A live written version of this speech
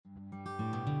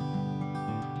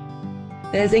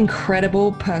There's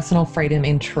incredible personal freedom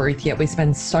in truth, yet we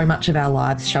spend so much of our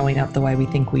lives showing up the way we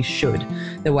think we should.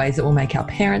 The ways that will make our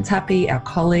parents happy, our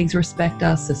colleagues respect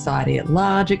us, society at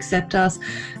large accept us,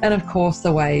 and of course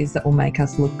the ways that will make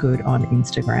us look good on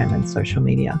Instagram and social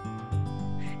media.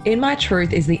 In My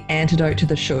Truth is the antidote to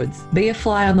the shoulds. Be a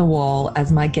fly on the wall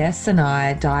as my guests and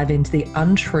I dive into the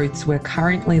untruths we're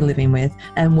currently living with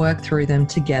and work through them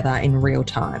together in real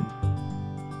time.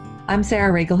 I'm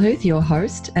Sarah Riegelhuth, your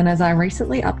host, and as I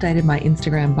recently updated my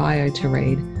Instagram bio to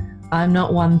read, I'm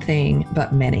not one thing,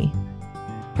 but many.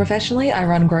 Professionally, I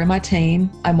run Grow My Team.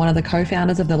 I'm one of the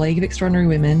co-founders of the League of Extraordinary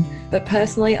Women, but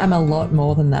personally, I'm a lot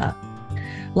more than that.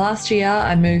 Last year,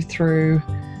 I moved through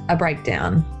a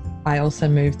breakdown. I also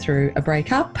moved through a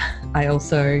breakup. I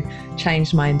also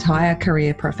changed my entire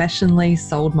career professionally,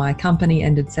 sold my company,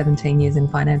 ended 17 years in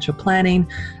financial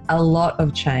planning, a lot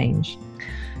of change.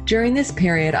 During this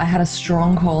period, I had a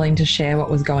strong calling to share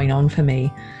what was going on for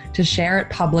me, to share it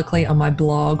publicly on my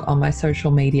blog, on my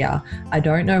social media. I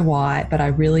don't know why, but I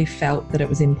really felt that it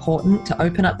was important to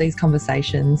open up these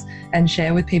conversations and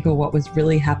share with people what was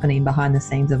really happening behind the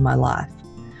scenes of my life.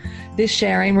 This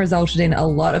sharing resulted in a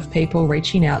lot of people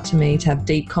reaching out to me to have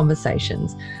deep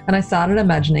conversations, and I started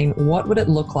imagining what would it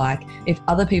look like if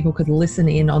other people could listen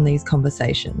in on these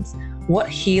conversations. What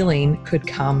healing could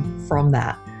come from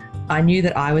that? I knew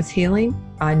that I was healing.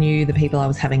 I knew the people I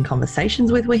was having conversations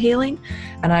with were healing.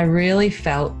 And I really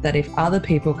felt that if other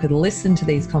people could listen to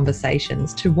these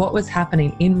conversations, to what was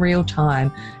happening in real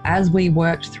time as we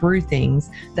worked through things,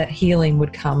 that healing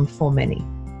would come for many.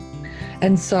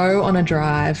 And so on a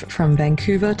drive from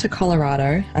Vancouver to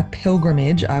Colorado, a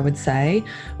pilgrimage, I would say,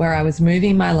 where I was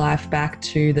moving my life back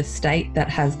to the state that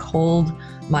has called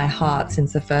my heart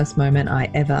since the first moment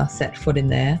I ever set foot in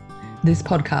there, this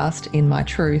podcast, In My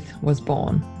Truth, was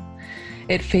born.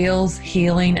 It feels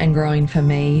healing and growing for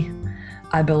me.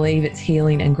 I believe it's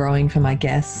healing and growing for my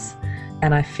guests,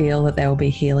 and I feel that they will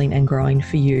be healing and growing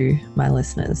for you, my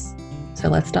listeners. So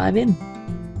let's dive in.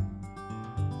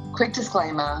 Quick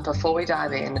disclaimer before we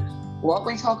dive in, what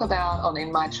we talk about on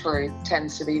In My Truth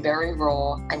tends to be very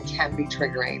raw and can be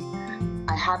triggering.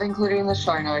 I have included in the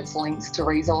show notes links to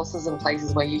resources and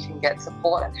places where you can get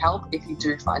support and help if you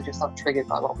do find yourself triggered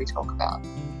by what we talk about.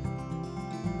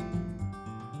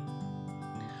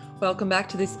 Welcome back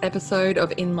to this episode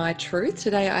of In My Truth.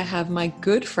 Today I have my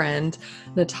good friend,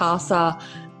 Natasha.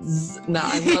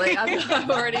 I've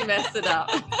already messed it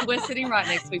up. We're sitting right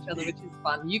next to each other, which is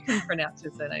fun. You can pronounce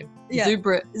your surname. Yeah.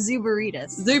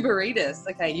 Zuberitis.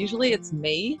 Okay, usually it's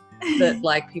me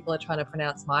that people are trying to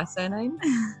pronounce my surname,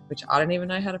 which I don't even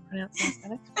know how to pronounce my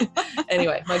surname.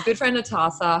 Anyway, my good friend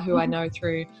Natasha, who I know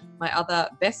through my other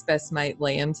best mate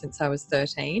Liam since I was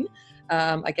 13.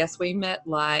 I guess we met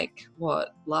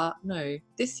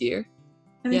this year.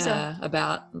 I think so.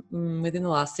 About within the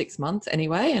last 6 months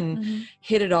anyway, and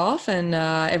hit it off. And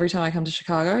every time I come to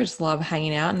Chicago, I just love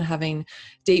hanging out and having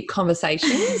deep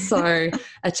conversations. So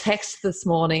a text this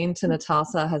morning to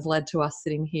Natasha has led to us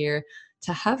sitting here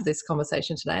to have this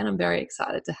conversation today. And I'm very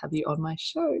excited to have you on my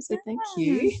show. So thank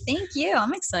you. Thank you.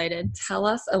 I'm excited. Tell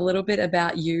us a little bit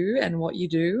about you and what you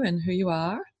do and who you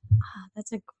are.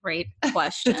 That's a great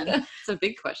question. It's a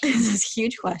big question. It's a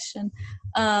huge question.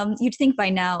 You'd think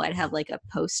by now I'd have a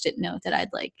Post-it note that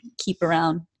I'd keep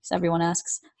around because everyone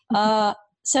asks.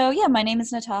 So yeah, my name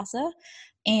is Natasha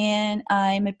and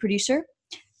I'm a producer.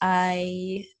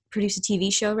 I produce a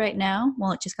TV show right now.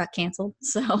 Well, it just got canceled,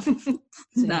 so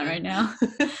it's not right now.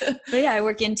 But yeah, I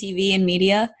work in TV and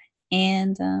media,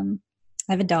 and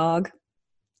I have a dog.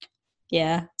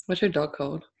 Yeah. What's your dog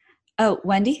called? Oh,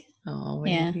 Wendy. Oh,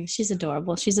 Wendy. Yeah, she's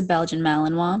adorable. She's a Belgian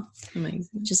Malinois. Amazing.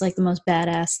 Which is the most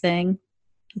badass thing.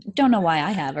 Don't know why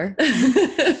I have her.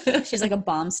 She's like a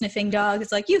bomb sniffing dog.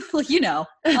 It's on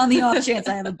the off chance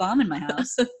I have a bomb in my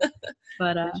house.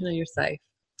 But fortunately, you're safe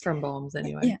from bombs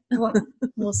anyway. Yeah, well,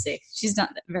 we'll see. She's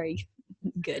not very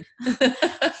good. But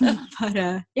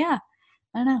yeah,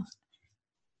 I don't know.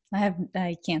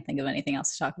 I can't think of anything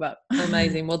else to talk about.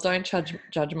 Amazing. Well, don't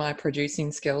judge my producing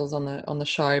skills on the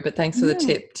show, but thanks for the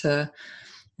tip.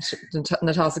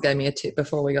 Natasha gave me a tip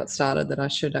before we got started that I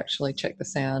should actually check the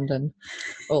sound and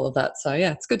all of that. So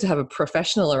yeah, it's good to have a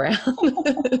professional around.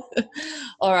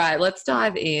 All right, let's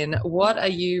dive in. What are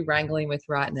you wrangling with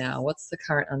right now? What's the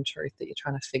current untruth that you're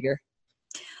trying to figure?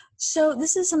 So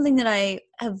this is something that I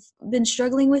have been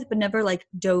struggling with, but never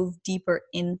dove deeper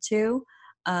into.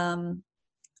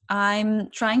 I'm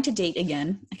trying to date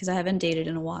again because I haven't dated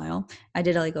in a while. I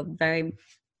did I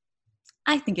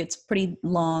think it's pretty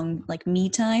long, me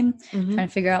time, trying to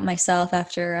figure out myself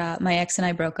after my ex and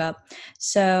I broke up.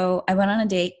 So I went on a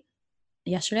date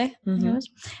yesterday, I think it was,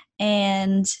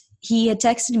 And he had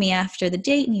texted me after the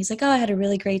date and he's like, oh, I had a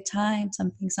really great time,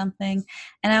 something, something.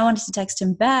 And I wanted to text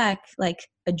him back like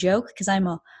a joke because I'm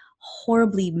a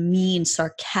horribly mean,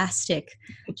 sarcastic,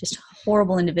 just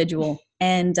horrible individual.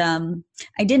 And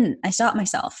I didn't. I stopped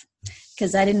myself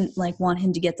because I didn't like want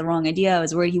him to get the wrong idea. I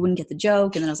was worried he wouldn't get the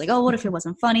joke. And then I was like, oh, what if it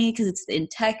wasn't funny because it's in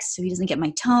text so he doesn't get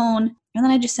my tone. And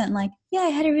then I just sent like, yeah, I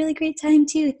had a really great time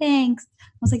too. Thanks.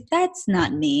 I was like, that's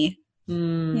not me.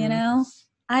 You know,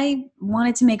 I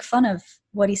wanted to make fun of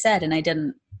what he said and I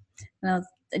didn't. And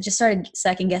I just started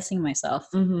second guessing myself.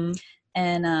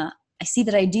 And I see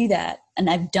that I do that. And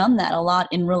I've done that a lot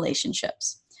in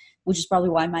relationships, which is probably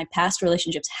why my past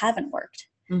relationships haven't worked.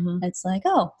 It's like,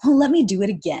 oh, well, let me do it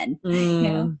again. You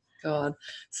know? God.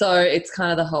 So it's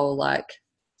kind of the whole like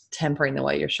tempering the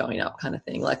way you're showing up kind of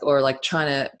thing, like, or like trying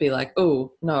to be like,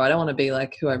 oh, no, I don't want to be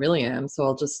like who I really am. So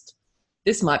I'll just,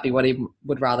 this might be what he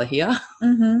would rather hear.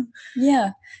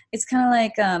 Yeah. It's kind of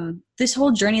like this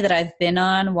whole journey that I've been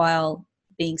on while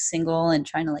being single and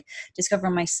trying to like discover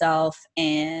myself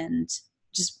and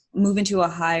just move into a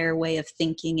higher way of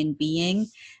thinking and being.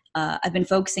 I've been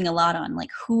focusing a lot on like,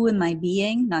 who am I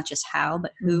being? Not just how,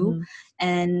 but who.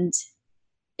 And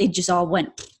it just all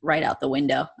went right out the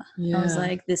window. I was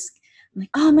like I'm like,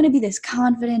 oh, I'm going to be this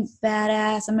confident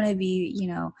badass. I'm going to be, you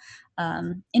know,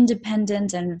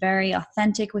 independent and very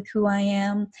authentic with who I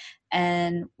am.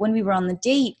 And when we were on the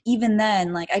date, even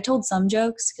then, like I told some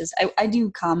jokes because I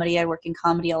do comedy. I work in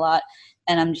comedy a lot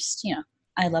and I'm just, you know,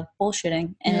 I love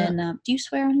bullshitting. And do you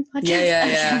swear on your podcast?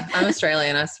 Yeah. I'm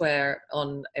Australian. I swear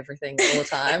on everything all the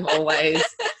time, always.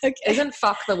 Okay. Isn't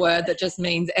fuck the word that just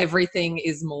means everything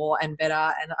is more and better?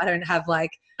 And I don't have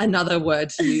like another word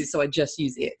to use, so I just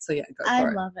use it. So yeah, go for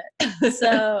it. I love it.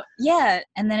 So yeah,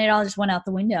 and then it all just went out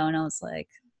the window and I was like,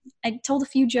 I told a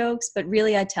few jokes, but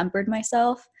really I tempered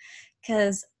myself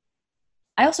because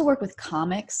I also work with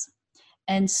comics.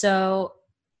 And so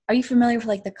are you familiar with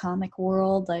like the comic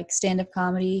world, like stand-up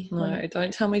comedy? No,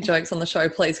 don't tell me jokes on the show,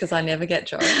 please, because I never get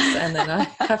jokes. And then I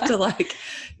have to like,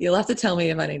 you'll have to tell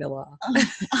me if I need a laugh.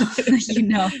 You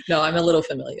know. No, I'm a little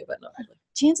familiar, but not really.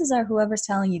 Chances are whoever's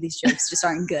telling you these jokes just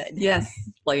aren't good. Yes,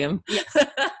 Liam. Yes.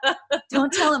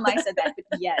 Don't tell him I said that,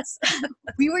 but yes.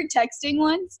 We were texting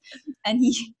once and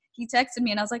he texted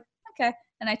me and I was like, okay.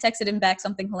 And I texted him back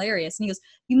something hilarious and he goes,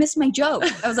 you missed my joke.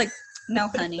 I was like, no,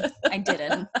 honey, I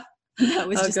didn't. That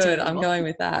was just good. terrible. I'm going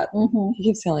with that. He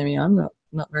keeps telling me I'm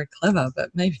not very clever, but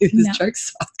maybe his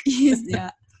jokes suck.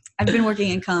 Yeah. I've been working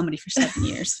in comedy for 7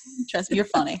 years. Trust me, you're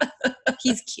funny.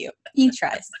 He's cute. He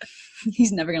tries.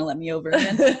 He's never going to let me over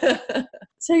again.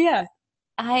 So yeah,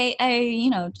 I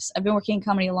I've been working in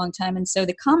comedy a long time. And so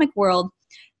the comic world,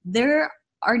 there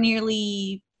are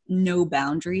nearly no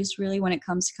boundaries really when it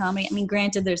comes to comedy. I mean,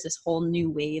 granted, there's this whole new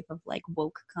wave of like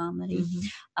woke comedy.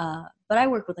 But I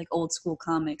work with like old school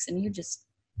comics and you're just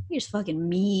fucking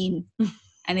mean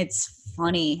and it's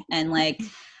funny and like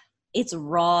it's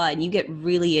raw and you get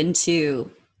really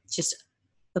into just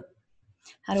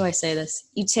how do I say this?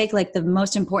 You take like the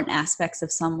most important aspects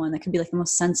of someone that could be like the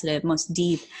most sensitive, most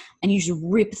deep, and you just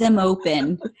rip them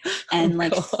open and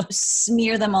like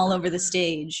smear them all over the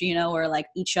stage, you know, or like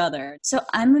each other. So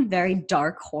I'm a very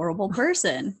dark, horrible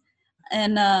person.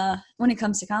 And when it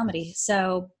comes to comedy,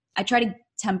 so I try to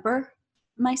temper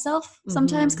myself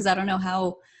sometimes because I don't know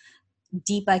how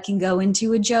deep I can go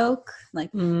into a joke.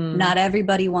 Like not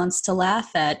everybody wants to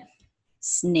laugh at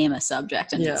name a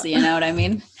subject and you know what I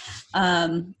mean?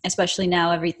 Especially now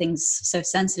everything's so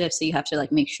sensitive, so you have to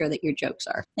like make sure that your jokes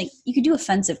are like, you could do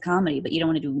offensive comedy but you don't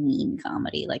want to do mean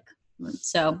comedy. Like,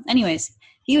 so anyways,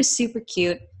 he was super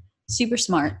cute, super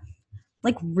smart,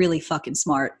 like really fucking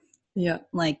smart,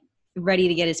 like ready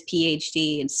to get his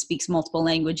PhD and speaks multiple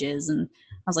languages. And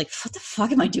I was like, what the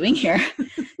fuck am I doing here?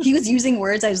 He was using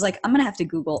words. I was like, I'm gonna have to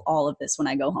Google all of this when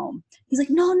I go home. He's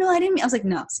like, no, I didn't mean. I was like,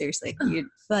 no, seriously.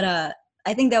 But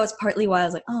I think that was partly why I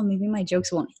was like, oh, maybe my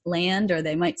jokes won't land or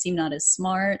they might seem not as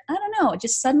smart. I don't know.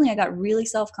 Just suddenly I got really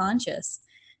self-conscious.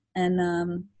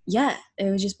 And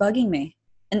it was just bugging me.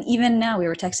 And even now we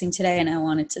were texting today and I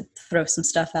wanted to throw some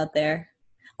stuff out there.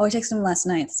 Oh, I texted him last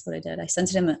night. That's what I did. I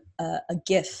sent him a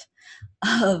GIF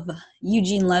of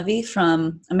Eugene Levy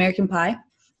from American Pie.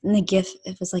 And the GIF,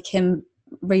 it was like him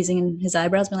raising his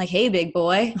eyebrows, being like, hey, big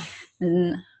boy.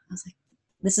 And I was like,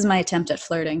 this is my attempt at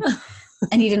flirting.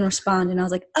 And he didn't respond. And I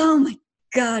was like, oh my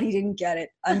God, he didn't get it.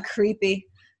 I'm creepy.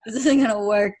 This isn't going to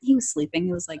work. He was sleeping.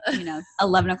 It was like,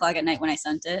 11 o'clock at night when I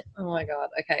sent it. Oh my God.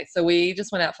 Okay. So we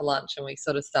just went out for lunch and we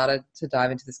sort of started to dive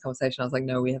into this conversation. I was like,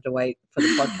 no, we have to wait for the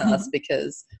podcast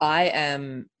because I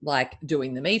am like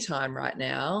doing the me time right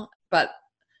now. But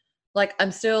like,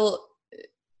 I'm still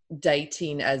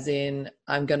dating as in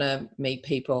I'm going to meet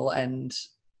people and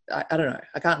I don't know.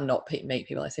 I can't not meet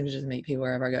people. I seem to just meet people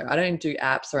wherever I go. I don't do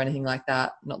apps or anything like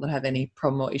that. Not that I have any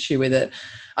problem or issue with it.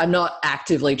 I'm not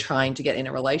actively trying to get in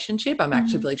a relationship. I'm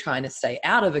actively trying to stay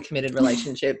out of a committed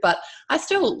relationship, but I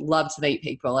still love to meet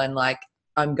people and like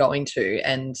I'm going to,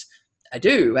 and I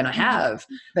do, and I have.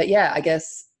 But yeah, I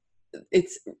guess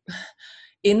it's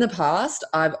in the past,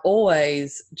 I've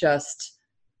always just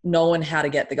known how to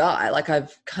get the guy. Like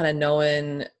I've kind of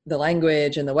known the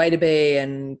language and the way to be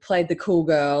and played the cool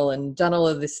girl and done all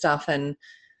of this stuff. And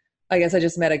I guess I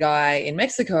just met a guy in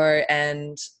Mexico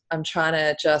and I'm trying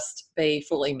to just be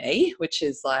fully me, which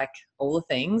is like all the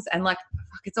things. And like,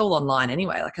 fuck, it's all online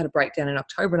anyway. Like I had a breakdown in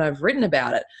October and I've written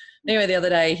about it. Anyway, the other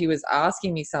day he was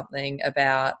asking me something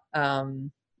about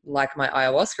like my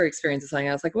ayahuasca experience or something.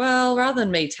 I was like, well, rather than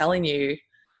me telling you,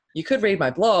 you could read my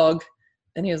blog.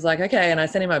 And he was like, okay. And I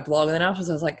sent him my blog. And then afterwards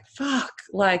I was like, fuck,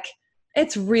 like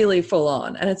it's really full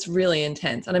on and it's really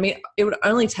intense. And I mean, it would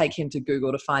only take him to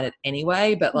Google to find it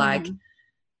anyway. But like,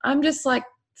 I'm just like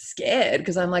scared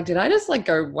because I'm like, did I just like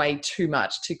go way too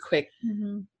much too quick?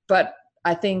 But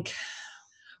I think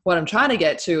what I'm trying to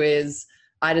get to is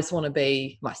I just want to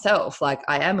be myself. Like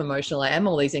I am emotional. I am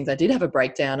all these things. I did have a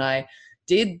breakdown. I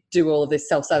did do all of this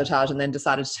self-sabotage and then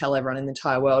decided to tell everyone in the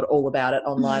entire world all about it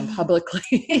online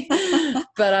publicly.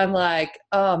 But I'm like,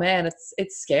 oh man,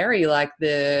 it's scary. Like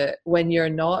when you're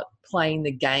not playing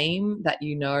the game that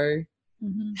you know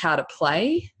how to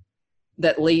play,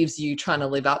 that leaves you trying to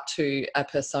live up to a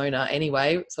persona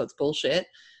anyway. So it's bullshit.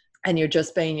 And you're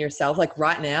just being yourself. Like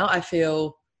right now I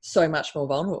feel so much more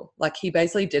vulnerable. Like he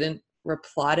basically didn't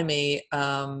reply to me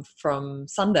from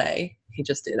Sunday. He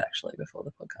just did actually before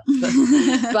the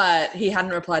podcast, but he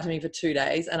hadn't replied to me for 2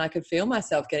 days and I could feel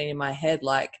myself getting in my head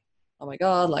like, oh my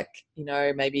God, like, you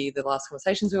know, maybe the last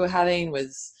conversations we were having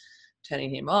was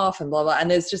turning him off and blah, blah. And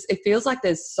it feels like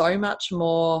there's so much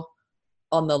more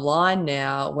on the line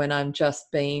now when I'm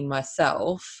just being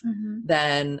myself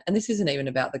than, and this isn't even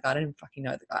about the guy. I don't even fucking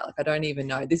know the guy. Like I don't even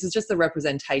know. This is just the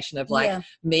representation of like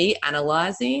me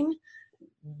analyzing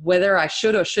whether I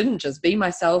should or shouldn't just be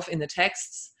myself in the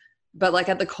texts. But like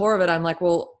at the core of it, I'm like,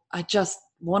 well, I just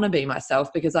want to be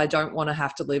myself because I don't want to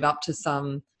have to live up to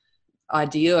some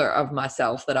idea of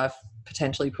myself that I've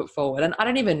potentially put forward. And I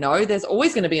don't even know. There's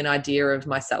always going to be an idea of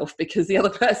myself because the other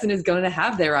person is going to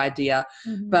have their idea.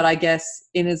 But I guess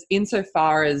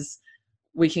insofar as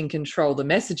we can control the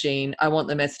messaging, I want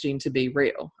the messaging to be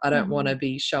real. I don't want to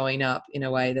be showing up in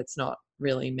a way that's not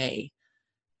really me.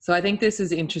 So I think this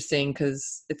is interesting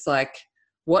because it's like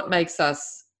what makes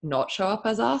us not show up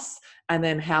as us and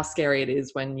then how scary it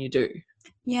is when you do.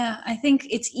 Yeah, I think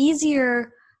it's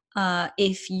easier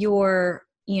if your,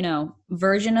 you know,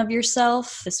 version of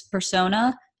yourself, this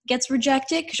persona gets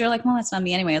rejected because you're like, well, that's not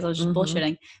me anyway. I was just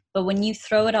bullshitting. But when you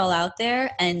throw it all out there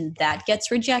and that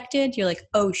gets rejected, you're like,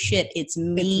 oh shit, it's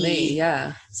me. It's me,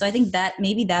 yeah. So I think that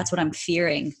maybe that's what I'm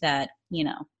fearing, that, you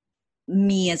know,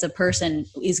 me as a person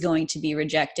is going to be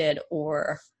rejected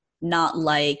or not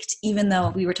liked, even though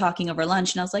we were talking over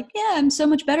lunch and I was like, yeah, I'm so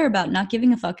much better about not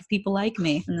giving a fuck if people like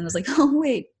me. And then I was like, oh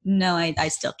wait, no, I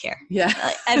still care. Yeah.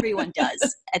 Everyone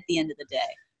does at the end of the day.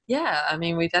 Yeah. I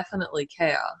mean, we definitely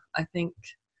care. I think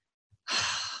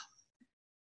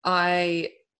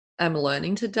I am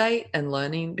learning to date and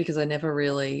learning because I never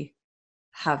really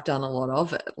have done a lot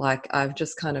of it. Like I've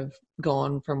just kind of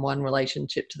gone from one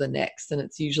relationship to the next and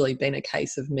it's usually been a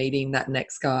case of meeting that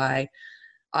next guy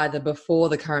either before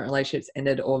the current relationship's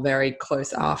ended or very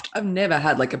close after. I've never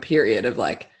had like a period of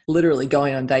like literally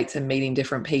going on dates and meeting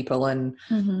different people and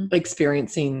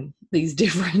experiencing these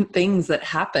different things that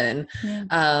happen.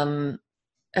 Yeah.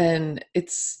 And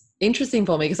it's interesting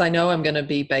for me because I know I'm going to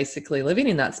be basically living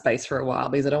in that space for a while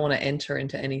because I don't want to enter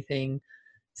into anything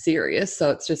serious.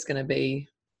 So it's just going to be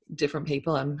different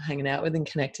people I'm hanging out with and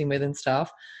connecting with and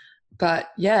stuff.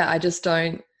 But yeah,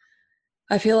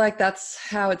 I feel like that's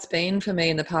how it's been for me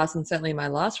in the past, and certainly my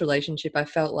last relationship. I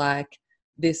felt like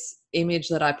this image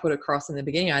that I put across in the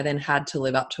beginning, I then had to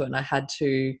live up to it,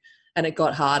 and it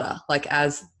got harder. Like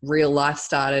as real life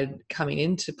started coming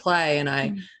into play and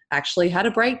I actually had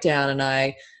a breakdown and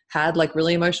I had like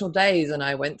really emotional days and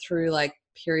I went through like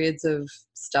periods of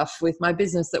stuff with my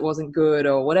business that wasn't good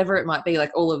or whatever it might be,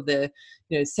 like all of the,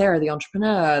 you know, Sarah, the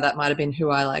entrepreneur, that might've been who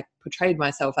I like portrayed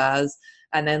myself as.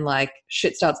 And then like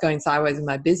shit starts going sideways in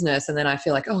my business. And then I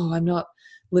feel like, oh, I'm not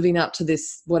living up to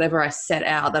this, whatever I set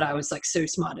out that I was like so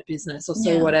smart at business or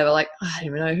so whatever. Like, I don't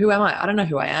even know, who am I? I don't know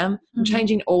who I am. I'm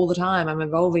changing all the time. I'm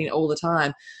evolving all the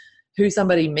time. Who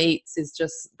somebody meets is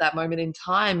just that moment in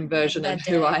time version of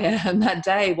who I am that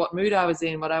day, what mood I was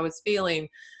in, what I was feeling.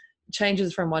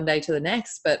 changes from one day to the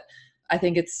next. But I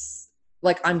think it's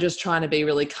like I'm just trying to be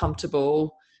really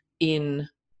comfortable in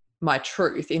my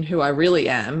truth, in who I really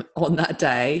am on that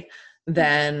day,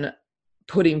 than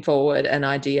putting forward an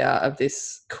idea of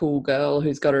this cool girl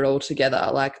who's got it all together.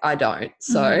 Like I don't.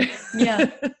 So yeah,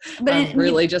 but I'm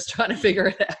really just trying to figure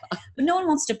it out. But no one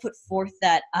wants to put forth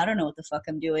that I don't know what the fuck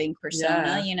I'm doing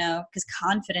persona, you know, because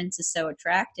confidence is so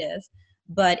attractive.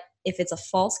 But if it's a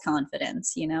false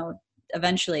confidence, you know,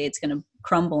 eventually it's going to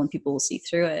crumble and people will see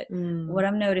through it. What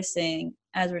I'm noticing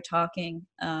as we're talking,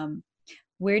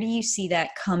 where do you see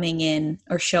that coming in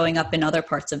or showing up in other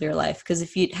parts of your life? Because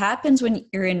if it happens when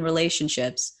you're in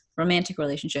relationships, romantic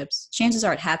relationships, chances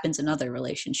are it happens in other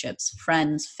relationships,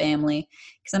 friends, family.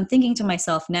 Because I'm thinking to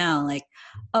myself now, like,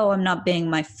 oh, I'm not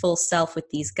being my full self with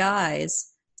these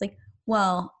guys. It's like,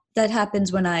 well, that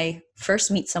happens when I first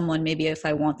meet someone, maybe if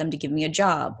I want them to give me a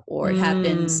job, or it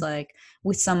happens like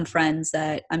with some friends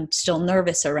that I'm still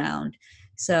nervous around.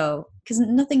 So, because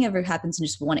nothing ever happens in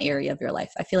just one area of your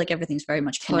life. I feel like everything's very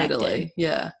much connected. Totally,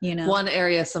 yeah. You know, one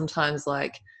area sometimes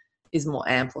like is more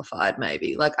amplified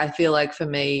maybe. Like I feel like for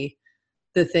me,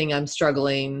 the thing I'm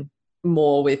struggling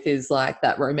more with is like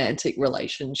that romantic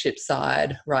relationship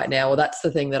side right now. Well, that's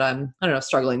the thing that I don't know if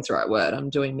struggling's the right word. I'm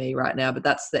doing me right now, but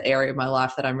that's the area of my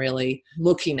life that I'm really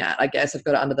looking at. I guess I've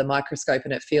got it under the microscope,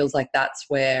 and it feels like that's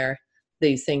where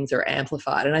these things are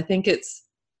amplified. And I think it's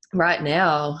right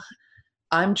now,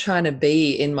 I'm trying to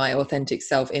be in my authentic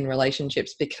self in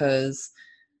relationships, because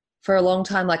for a long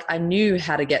time, like I knew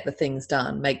how to get the things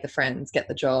done, make the friends, get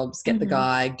the jobs, get the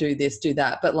guy, do this, do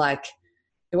that. But like,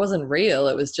 it wasn't real.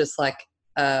 It was just like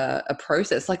a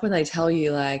process. Like when they tell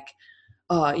you like,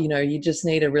 oh, you know, you just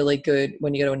need a really good,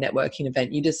 when you go to a networking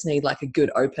event, you just need like a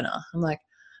good opener. I'm like,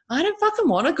 I don't fucking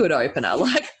want a good opener.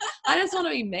 Like I just want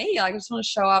to be me. I just want to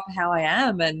show up how I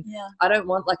am. And I don't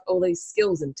want like all these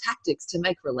skills and tactics to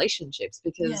make relationships,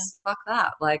 because fuck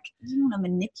that. Like you don't want to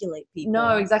manipulate people.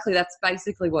 No, exactly. That's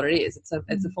basically what it is. It's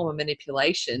a form of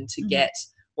manipulation to get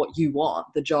what you want,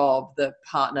 the job, the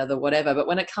partner, the whatever. But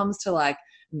when it comes to like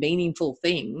meaningful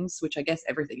things, which I guess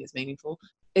everything is meaningful,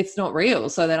 it's not real.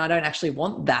 So then I don't actually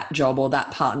want that job or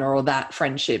that partner or that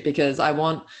friendship, because I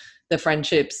want the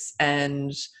friendships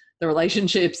and the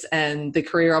relationships and the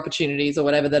career opportunities or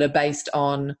whatever that are based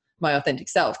on my authentic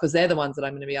self, because they're the ones that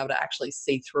I'm going to be able to actually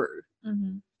see through.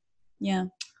 Yeah.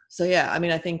 So yeah, I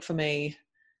mean, I think for me,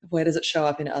 where does it show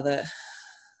up in other,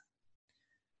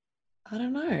 I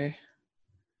don't know.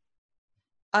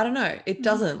 It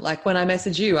doesn't. Like when I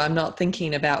message you, I'm not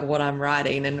thinking about what I'm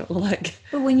writing and like.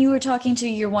 But when you were talking to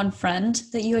your one friend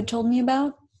that you had told me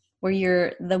about, where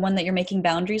you're the one that you're making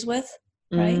boundaries with,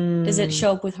 right? Does it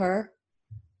show up with her?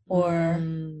 Or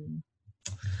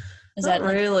is that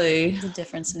really a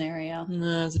different scenario?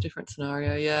 No, it's a different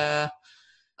scenario. Yeah.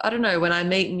 I don't know. When I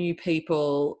meet new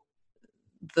people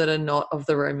that are not of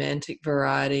the romantic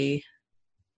variety,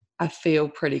 I feel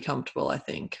pretty comfortable, I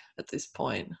think, at this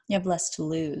point. You have less to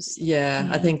lose. Yeah.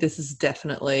 I think this is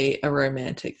definitely a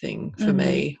romantic thing for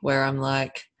me, where I'm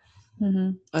like,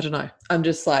 I don't know. I'm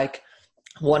just like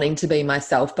wanting to be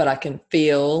myself, but I can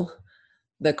feel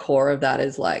the core of that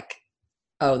is like,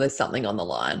 oh, there's something on the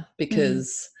line,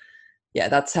 because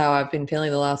that's how I've been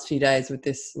feeling the last few days with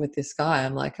this guy.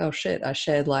 I'm like, oh shit, I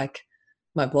shared like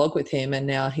my blog with him and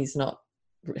now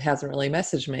hasn't really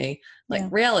messaged me. Like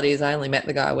reality is I only met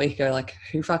the guy a week ago. Like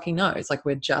who fucking knows? Like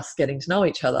we're just getting to know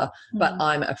each other, but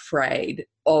I'm afraid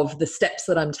of the steps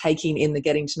that I'm taking in the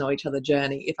getting to know each other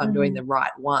journey if I'm doing the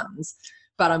right ones.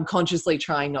 But I'm consciously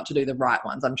trying not to do the right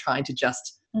ones. I'm trying to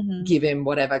just give him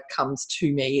whatever comes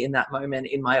to me in that moment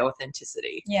in my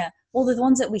authenticity. Yeah. Well, the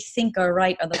ones that we think are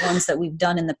right are the ones that we've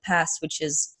done in the past, which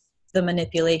is the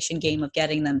manipulation game of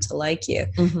getting them to like you.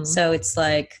 So it's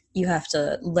like you have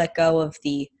to let go of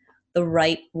the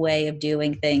right way of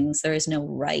doing things. There is no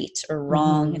right or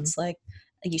wrong. It's like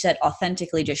you said,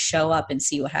 authentically just show up and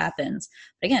see what happens.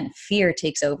 But again, fear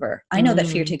takes over. I know that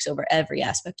fear takes over every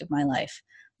aspect of my life.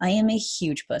 I am a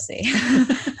huge pussy.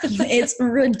 It's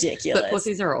ridiculous. But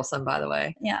pussies are awesome, by the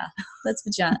way. Yeah, that's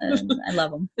vagina. I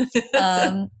love them.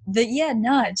 I'm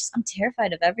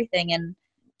terrified of everything. And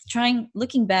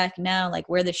looking back now, like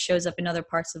where this shows up in other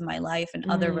parts of my life and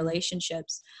other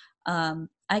relationships,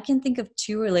 I can think of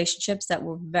 2 relationships that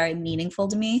were very meaningful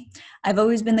to me. I've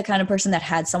always been the kind of person that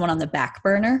had someone on the back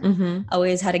burner.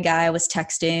 Always had a guy I was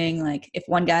texting. Like if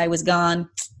one guy was gone,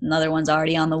 another one's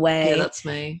already on the way. Yeah, that's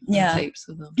me. Yeah. Heaps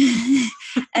of them.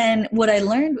 And what I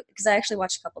learned, because I actually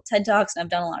watched a couple TED Talks and I've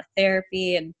done a lot of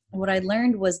therapy, and what I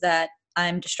learned was that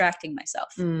I'm distracting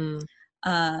myself.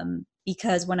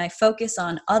 Because when I focus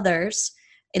on others,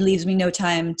 it leaves me no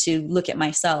time to look at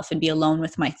myself and be alone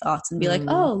with my thoughts and be like,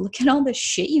 oh, look at all the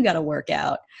shit you got to work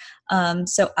out.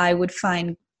 So I would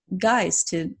find guys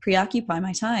to preoccupy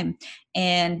my time,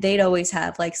 and they'd always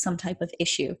have like some type of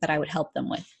issue that I would help them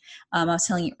with. I was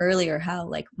telling you earlier how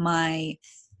like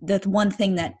the one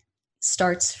thing that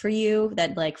starts for you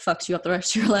that like fucks you up the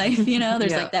rest of your life, you know,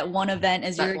 there's like that one event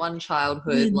as your one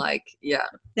childhood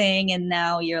thing, and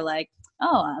now you're like,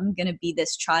 oh, I'm gonna be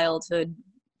this childhood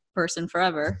person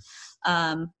forever.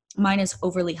 Mine is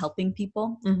overly helping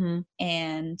people,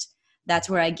 and that's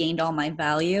where I gained all my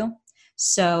value.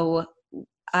 So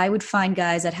I would find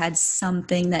guys that had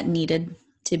something that needed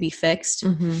to be fixed,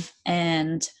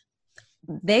 and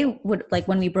they would, like,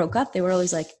 when we broke up, they were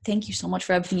always like, thank you so much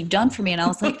for everything you've done for me. And I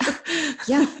was like,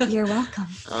 yeah, you're welcome.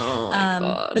 Oh my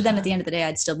God. But then at the end of the day,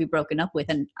 I'd still be broken up with,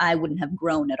 and I wouldn't have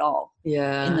grown at all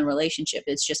in the relationship.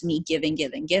 It's just me giving.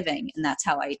 And that's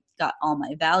how I got all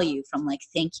my value, from like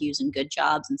thank yous and good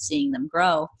jobs and seeing them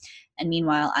grow. And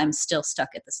meanwhile, I'm still stuck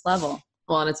at this level.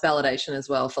 Well, and it's validation as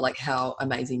well for like how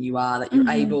amazing you are, that you're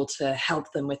able to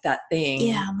help them with that thing.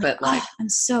 Yeah. I'm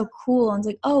so cool. And it's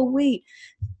like, oh, wait,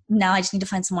 now I just need to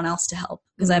find someone else to help,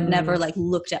 because I've never like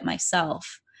looked at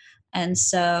myself. And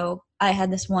so I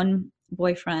had this one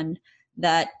boyfriend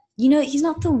that, you know, he's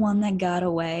not the one that got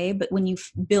away, but when you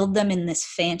build them in this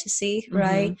fantasy,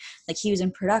 right? Like, he was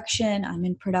in production, I'm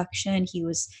in production. He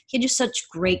had just such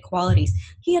great qualities.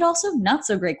 He had also not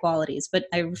so great qualities, but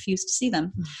I refused to see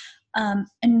them.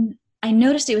 And I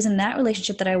noticed it was in that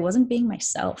relationship that I wasn't being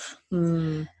myself.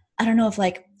 I don't know if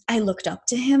like I looked up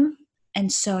to him, and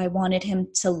so I wanted him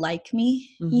to like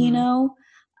me, you know?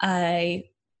 I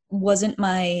wasn't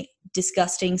my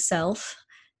disgusting self,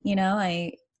 you know?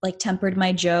 I like tempered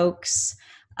my jokes.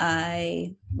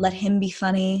 I let him be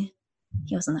funny.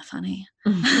 He wasn't that funny.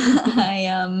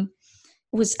 I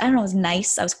was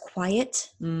nice. I was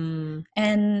quiet.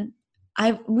 And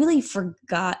I really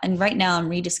forgot. And right now I'm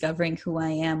rediscovering who I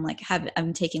am. Like,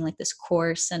 I'm taking like this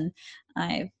course, and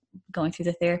I'm going through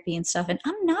the therapy and stuff. And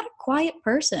I'm not a quiet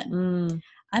person.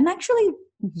 I'm actually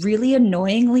really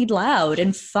annoyingly loud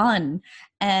and fun.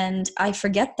 And I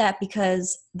forget that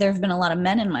because there have been a lot of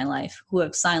men in my life who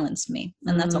have silenced me.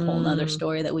 And that's a whole nother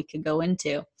story that we could go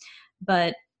into.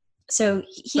 But so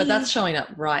but that's showing up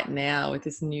right now with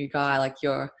this new guy. Like,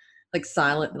 you're like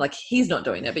silent, like he's not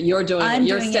doing it, but you're doing it.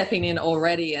 You're stepping in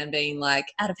already and being like,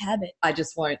 out of habit. I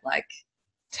just won't like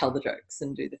tell the jokes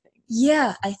and do the thing.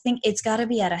 Yeah, I think it's got to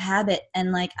be out of habit.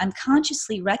 And like, I'm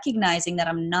consciously recognizing that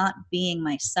I'm not being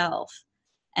myself.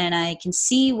 And I can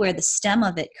see where the stem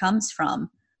of it comes from.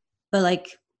 But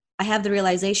like, I have the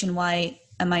realization, why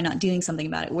am I not doing something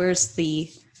about it? Where's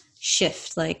the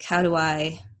shift? Like, how do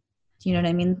you know what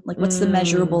I mean? Like, what's the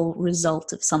measurable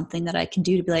result of something that I can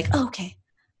do to be like, oh, okay,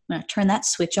 I'm going to turn that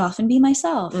switch off and be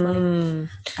myself.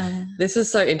 This is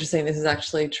so interesting. This is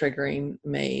actually triggering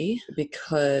me,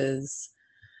 because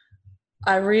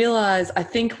I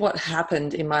think what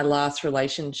happened in my last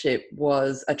relationship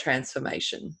was a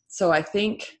transformation. So I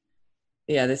think,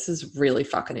 this is really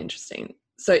fucking interesting.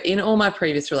 So in all my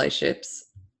previous relationships,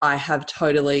 I have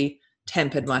totally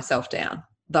tempered myself down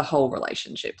the whole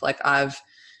relationship. Like, I've,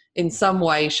 in some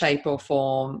way, shape or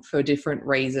form, for different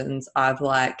reasons, I've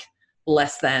like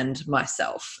less than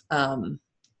myself.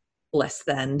 Less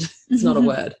than, it's not a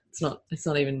word. It's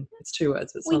not even, it's two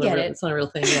words, but it's not a real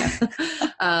thing.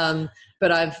 Yeah.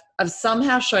 But I've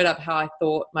somehow showed up how I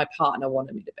thought my partner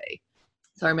wanted me to be.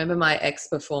 So I remember my ex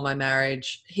before my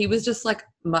marriage, he was just like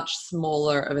much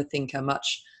smaller of a thinker,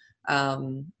 much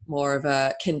more of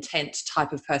a content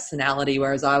type of personality.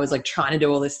 Whereas I was like trying to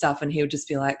do all this stuff, and he would just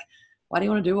be like, why do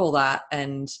you want to do all that?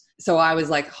 And so I was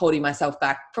like holding myself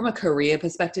back from a career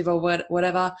perspective or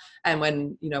whatever. And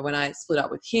when I split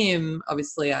up with him,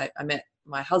 obviously I met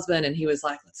my husband, and he was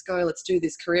like, let's do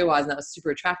this career-wise. And that was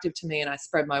super attractive to me. And I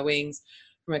spread my wings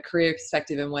from a career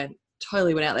perspective and went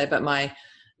out there. But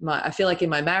I feel like in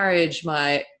my marriage,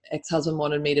 my ex-husband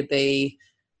wanted me to be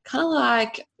kind of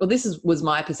like, well, was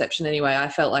my perception anyway. I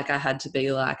felt like I had to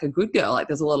be like a good girl. Like,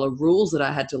 there's a lot of rules that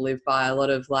I had to live by, a lot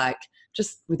of like,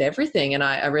 just with everything. And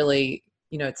I really,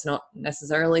 it's not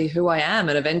necessarily who I am.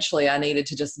 And eventually I needed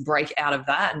to just break out of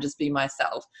that and just be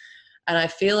myself. And I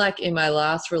feel like in my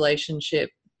last relationship,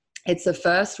 it's the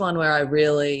first one where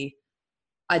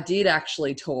I did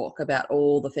actually talk about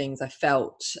all the things I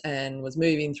felt and was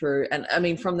moving through. And I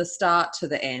mean, from the start to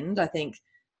the end, I think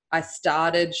I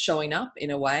started showing up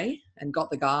in a way and got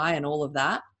the guy and all of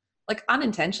that, like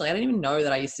unintentionally. I didn't even know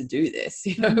that I used to do this.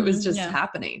 It was just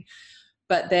happening.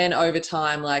 But then over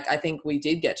time, like, I think we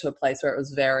did get to a place where it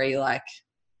was very like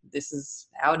this is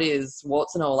how it is,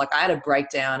 warts and all. Like, I had a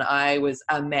breakdown. I was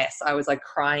a mess. I was like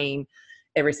crying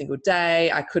every single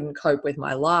day. I couldn't cope with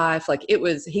my life. Like,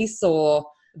 he saw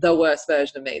the worst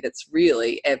version of me that's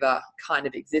really ever kind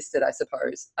of existed, I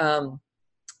suppose.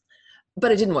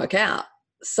 But it didn't work out.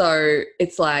 So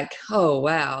it's like, oh,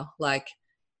 wow. Like,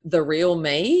 the real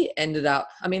me ended up,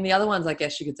 I mean, the other ones, I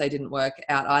guess you could say, didn't work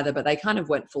out either, but they kind of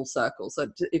went full circle. So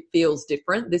it feels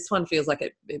different. This one feels like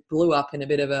it blew up in a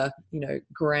bit of a,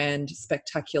 grand,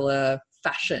 spectacular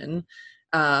fashion.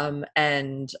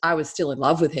 And I was still in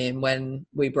love with him when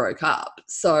we broke up.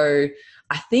 So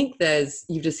I think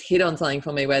you've just hit on something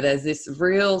for me, where there's this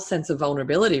real sense of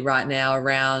vulnerability right now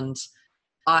around,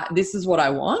 this is what I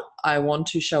want. I want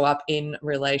to show up in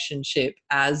relationship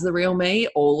as the real me,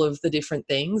 all of the different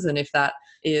things. And if that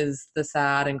is the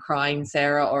sad and crying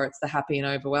Sarah, or it's the happy and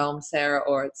overwhelmed Sarah,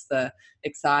 or it's the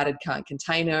excited can't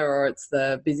contain her, or it's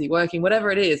the busy working,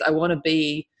 whatever it is, I want to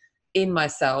be in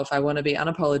myself. I want to be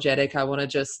unapologetic. I want to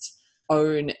just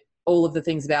own all of the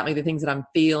things about me, the things that I'm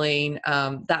feeling.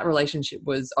 That relationship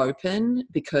was open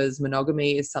because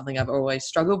monogamy is something I've always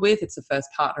struggled with. It's the first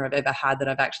partner I've ever had that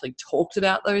I've actually talked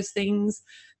about those things,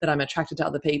 that I'm attracted to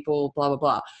other people, blah, blah,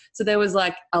 blah. So there was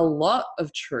like a lot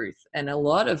of truth and a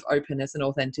lot of openness and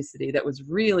authenticity that was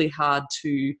really hard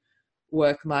to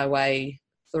work my way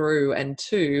through and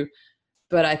to.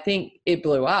 But I think it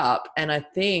blew up, and I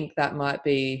think that might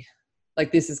be,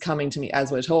 like, this is coming to me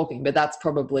as we're talking, but that's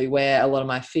probably where a lot of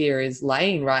my fear is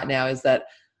laying right now, is that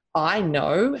I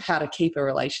know how to keep a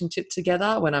relationship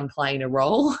together when I'm playing a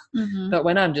role, but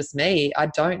when I'm just me, I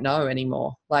don't know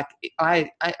anymore. Like,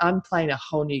 I'm playing a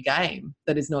whole new game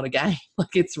that is not a game.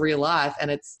 Like, it's real life,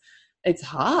 and it's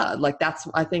hard. Like,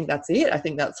 I think that's it. I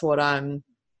think that's what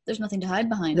there's nothing to hide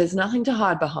behind. There's nothing to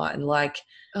hide behind. Like,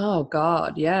 oh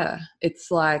God, yeah.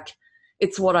 It's like,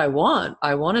 it's what I want.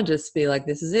 I want to just be like,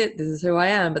 this is it. This is who I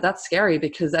am. But that's scary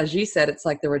because, as you said, it's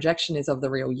like the rejection is of the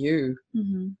real you.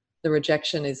 The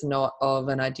rejection is not of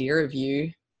an idea of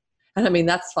you. And I mean,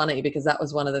 that's funny because that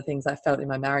was one of the things I felt in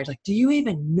my marriage. Like, do you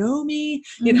even know me?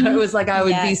 It was like I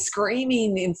would be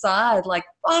screaming inside, like,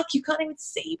 fuck, you can't even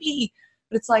see me.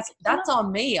 But it's like, that's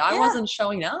on me. I wasn't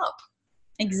showing up.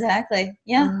 Exactly.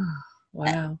 Yeah.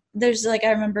 Wow. There's like, I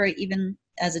remember even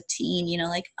as a teen,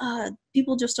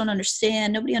 people just don't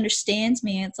understand. Nobody understands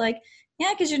me. It's like,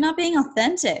 yeah, because you're not being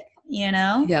authentic,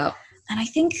 Yeah. And I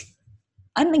think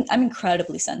I'm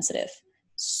incredibly sensitive,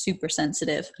 super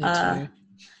sensitive. Me too.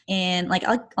 And like,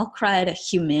 I'll cry at a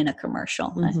Humana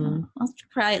commercial. I'll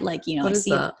cry at, like, what is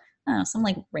that? I don't know, some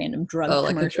like random drug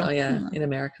commercial. In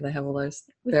America they have all those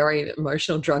very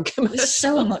emotional drug commercials.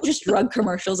 So much, just drug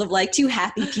commercials of like two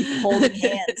happy people holding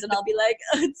hands, and I'll be like,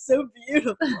 oh, it's so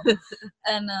beautiful.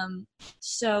 And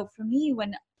so for me,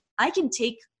 when I can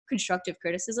take constructive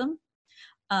criticism,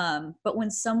 but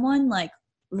when someone like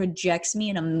rejects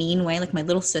me in a mean way, like my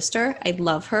little sister, I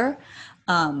love her,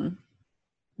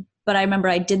 but I remember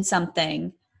I did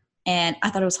something and I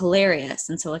thought it was hilarious,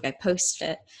 and so like I posted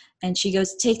it. And she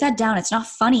goes, take that down. It's not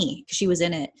funny, because she was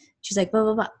in it. She's like, blah,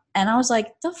 blah, blah. And I was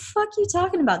like, the fuck you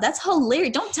talking about? That's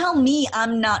hilarious. Don't tell me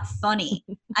I'm not funny.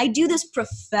 I do this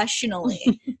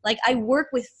professionally. Like, I work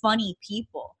with funny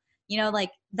people.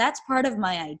 Like, that's part of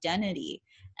my identity.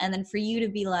 And then for you to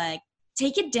be like,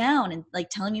 take it down and like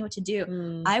telling me what to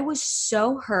do. I was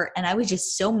so hurt, and I was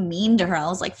just so mean to her. I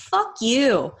was like, fuck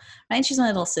you. Right? She's my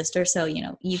little sister. So,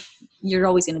 you're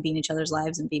always going to be in each other's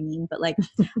lives and be mean. But like,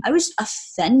 I was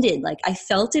offended. Like, I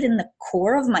felt it in the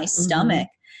core of my stomach.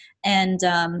 And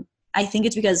I think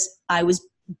it's because I was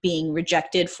being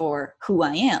rejected for who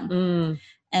I am.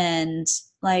 And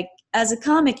like, as a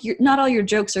comic, not all your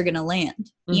jokes are going to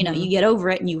land. You get over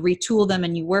it and you retool them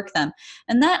and you work them.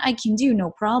 And that I can do,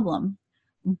 no problem.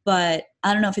 But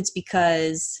I don't know if it's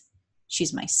because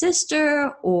she's my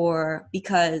sister, or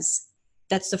because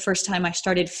that's the first time I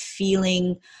started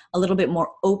feeling a little bit more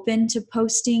open to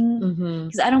posting.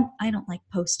 Because I don't like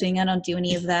posting. I don't do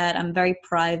any of that. I'm very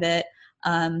private.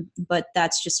 But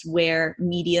that's just where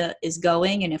media is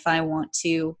going. And if I want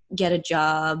to get a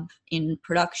job in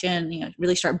production,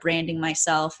 really start branding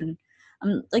myself, and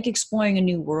I'm like exploring a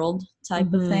new world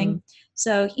type of thing.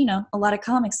 So, a lot of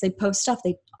comics, they post stuff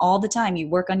all the time. You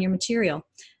work on your material.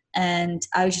 And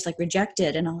I was just like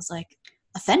rejected, and I was like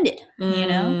offended,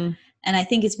 And I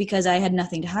think it's because I had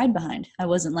nothing to hide behind. I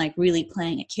wasn't like really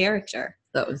playing a character.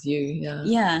 That was you. Yeah.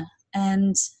 Yeah.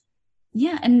 And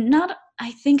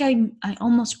I think I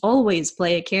almost always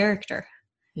play a character.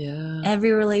 Yeah.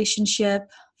 Every relationship,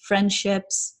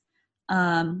 friendships.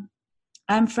 I'm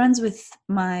friends with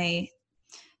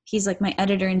he's like my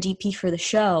editor and DP for the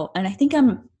show. And I think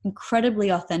I'm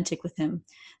incredibly authentic with him,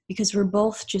 because we're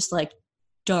both just like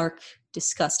dark,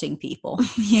 disgusting people,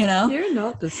 you know? You're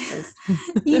not disgusting.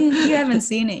 you haven't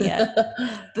seen it yet.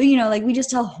 But, you know, like we just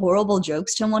tell horrible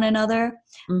jokes to one another.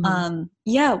 Mhm.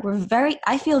 Yeah,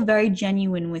 I feel very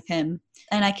genuine with him.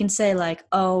 And I can say like,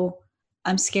 oh,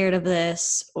 I'm scared of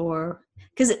this, or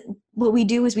because what we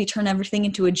do is we turn everything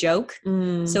into a joke.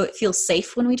 So it feels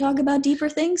safe when we talk about deeper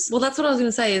things. Well, that's what I was going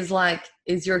to say, is like,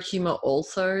 is your humor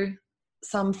also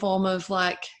some form of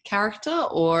like character,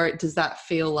 or does that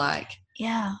feel like?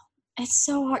 Yeah, it's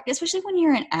so hard, especially when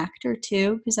you're an actor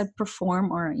too, because I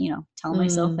perform or, you know, tell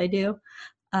myself I do.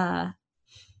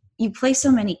 You play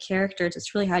so many characters,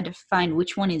 it's really hard to find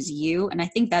which one is you. And I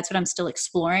think that's what I'm still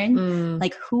exploring.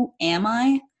 Like, who am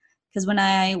I? Because when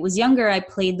I was younger, I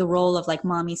played the role of like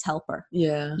mommy's helper.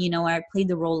 Yeah. You know, I played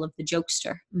the role of the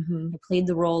jokester. Mm-hmm. I played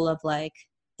the role of like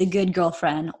the good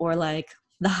girlfriend, or like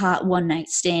the hot one night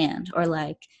stand, or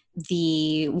like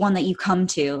the one that you come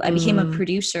to. I became a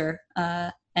producer,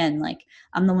 and like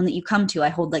I'm the one that you come to. I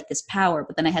hold like this power,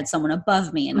 but then I had someone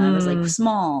above me, and I was like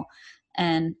small.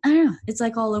 And I don't know, it's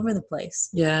like all over the place.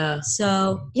 Yeah.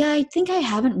 So yeah, I think I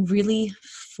haven't really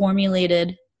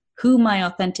formulated who my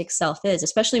authentic self is,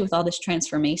 especially with all this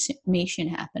transformation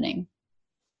happening.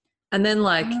 And then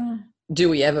like, do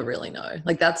we ever really know?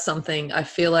 Like, that's something I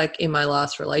feel like in my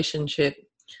last relationship,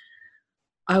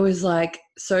 I was like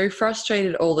so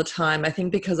frustrated all the time. I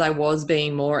think because I was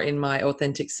being more in my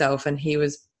authentic self, and he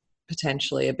was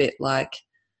potentially a bit like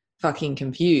fucking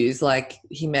confused. Like,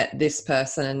 he met this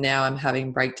person and now I'm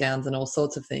having breakdowns and all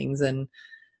sorts of things. And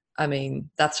I mean,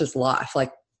 that's just life.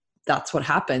 Like, that's what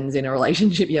happens in a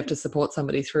relationship. You have to support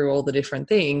somebody through all the different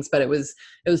things. But it was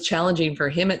challenging for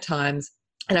him at times.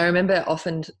 And I remember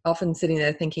often sitting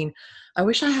there thinking, I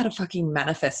wish I had a fucking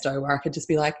manifesto where I could just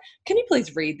be like, can you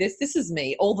please read this? This is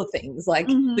me, all the things, like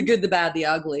the good, the bad, the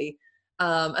ugly.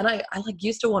 And I like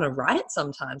used to want to write it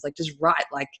sometimes, like just write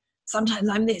like, sometimes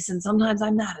I'm this and sometimes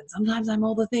I'm that and sometimes I'm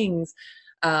all the things.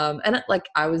 And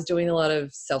I was doing a lot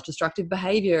of self-destructive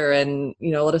behavior and,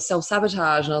 you know, a lot of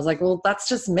self-sabotage. And I was like, well, that's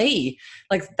just me.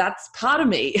 Like, that's part of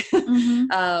me.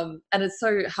 And it's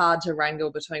so hard to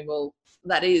wrangle between, well,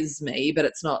 that is me, but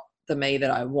it's not the me that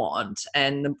I want.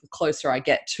 And the closer I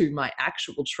get to my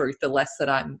actual truth, the less that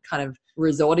I'm kind of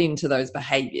resorting to those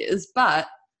behaviors. But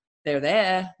they're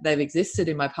there. They've existed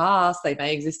in my past. They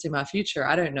may exist in my future.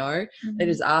 I don't know. They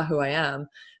just are who I am.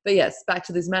 But yes, back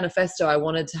to this manifesto, I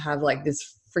wanted to have like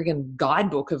this friggin'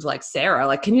 guidebook of like, Sarah,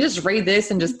 like, can you just read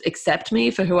this and just accept me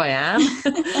for who I am?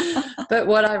 But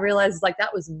what I realized is like,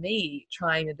 that was me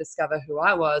trying to discover who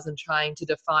I was and trying to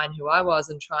define who I was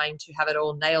and trying to have it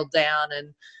all nailed down,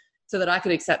 and so that I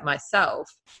could accept myself.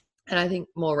 And I think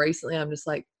more recently I'm just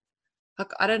like,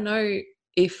 fuck, I don't know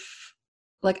if,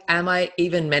 like, am I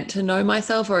even meant to know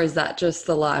myself, or is that just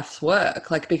the life's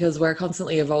work? Like, because we're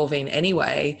constantly evolving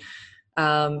anyway.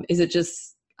 Is it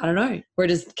just, I don't know, we're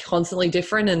just constantly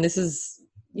different, and this is,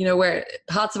 you know, where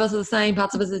parts of us are the same,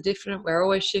 parts of us are different. We're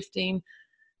always shifting.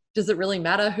 Does it really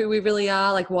matter who we really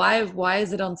are? Like, why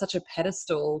is it on such a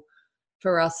pedestal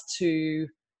for us to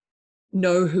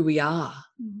know who we are?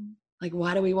 Like,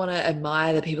 why do we want to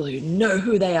admire the people who know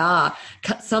who they are?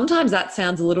 Sometimes that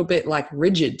sounds a little bit like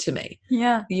rigid to me.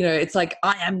 Yeah. You know, it's like,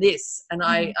 I am this, and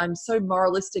I'm so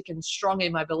moralistic and strong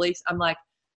in my beliefs. I'm like,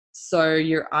 so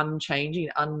you're unchanging,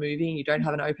 unmoving, you don't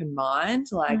have an open mind?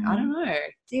 Like, I don't know.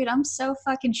 Dude, I'm so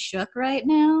fucking shook right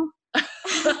now.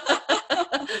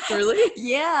 Really?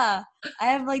 Yeah. I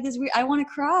have like this weird, I want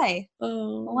to cry.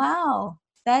 Oh. Wow.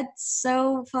 That's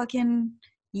so fucking,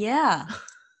 yeah.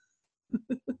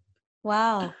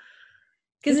 Wow.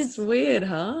 Because it's weird,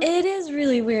 huh? It is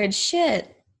really weird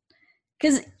shit.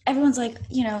 Because everyone's like,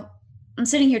 you know, I'm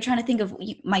sitting here trying to think of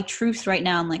my truth right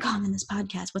now. I'm like, oh, I'm in this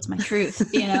podcast. What's my truth?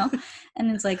 You know?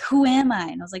 And it's like, who am I?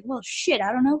 And I was like, well, shit,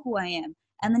 I don't know who I am.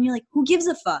 And then you're like, who gives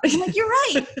a fuck? I'm like, you're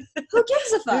right. Who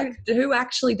gives a fuck? Who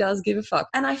actually does give a fuck?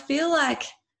 And I feel like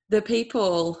the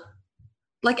people,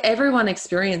 like, everyone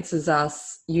experiences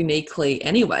us uniquely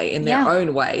anyway in their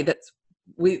own way.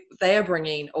 They are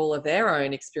bringing all of their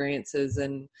own experiences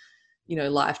and, you know,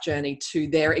 life journey to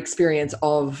their experience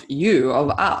of you,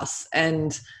 of us.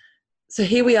 And so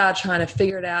here we are trying to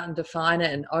figure it out and define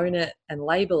it and own it and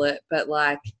label it. But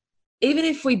like, even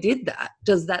if we did that,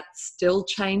 does that still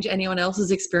change anyone else's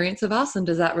experience of us? And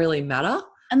does that really matter?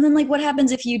 And then like, what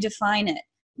happens if you define it?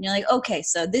 And you're like, okay,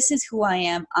 so this is who I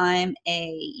am. I'm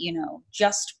a, you know,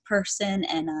 just person,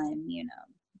 and I'm, you know,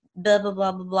 blah, blah,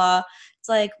 blah, blah, blah. It's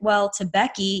like, well, to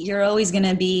Becky, you're always going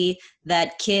to be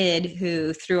that kid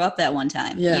who threw up that one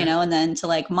time, you know? And then to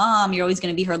like mom, you're always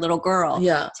going to be her little girl.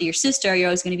 Yeah. To your sister, you're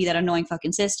always going to be that annoying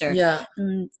fucking sister. Yeah.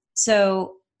 And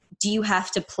so do you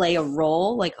have to play a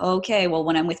role? Like, okay, well,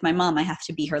 when I'm with my mom, I have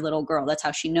to be her little girl. That's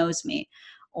how she knows me.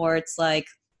 Or it's like,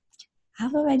 how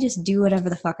about I just do whatever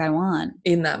the fuck I want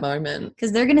in that moment?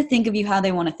 Because they're going to think of you how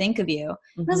they want to think of you.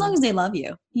 Mm-hmm. And as long as they love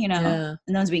you, you know, and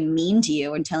no one's being mean to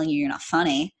you and telling you you're not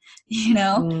funny, you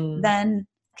know, then,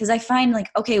 because I find like,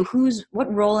 okay,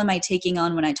 what role am I taking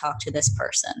on when I talk to this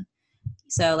person?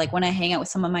 So like when I hang out with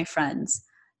some of my friends,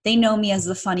 they know me as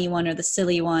the funny one or the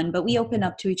silly one, but we open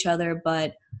up to each other,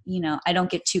 but, you know, I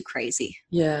don't get too crazy.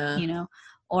 Yeah. You know,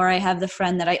 or I have the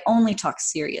friend that I only talk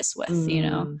serious with, you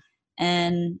know,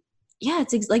 and yeah,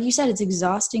 it's like you said, it's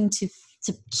exhausting to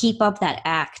keep up that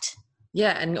act.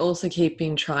 Yeah, and also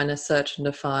trying to search and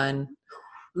define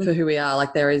for who we are.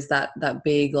 Like there is that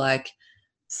big like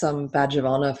some badge of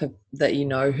honor that you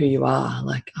know who you are.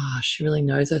 Like, oh, she really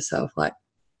knows herself. Like,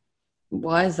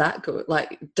 why is that good?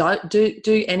 Like,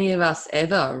 do any of us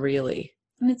ever really?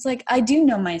 And it's like, I do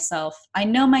know myself. I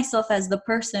know myself as the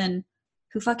person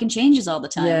who fucking changes all the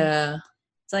time. Yeah.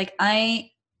 It's like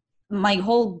my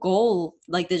whole goal,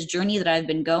 like this journey that I've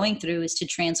been going through, is to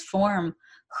transform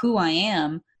who I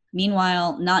am,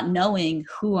 meanwhile not knowing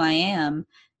who I am.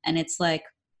 And it's like,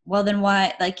 well, then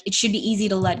why? Like, it should be easy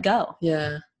to let go.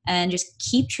 Yeah. And just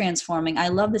keep transforming. I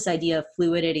love this idea of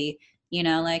fluidity. You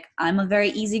know, like I'm a very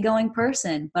easygoing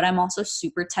person, but I'm also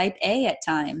super type A at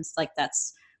times. Like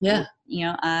that's, yeah. You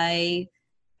know, I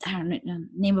don't know,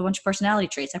 name a bunch of personality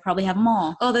traits. I probably have them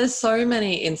all. Oh, there's so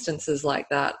many instances like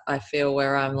that, I feel,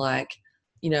 where I'm like,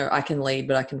 you know, I can lead,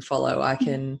 but I can follow. I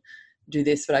can do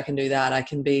this, but I can do that. I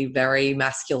can be very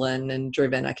masculine and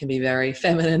driven. I can be very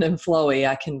feminine and flowy.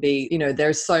 I can be, you know,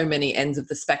 there's so many ends of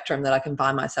the spectrum that I can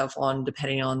find myself on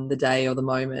depending on the day or the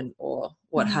moment or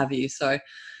what have you. So,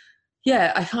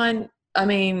 yeah, I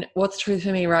mean, what's true for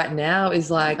me right now is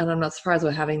like, and I'm not surprised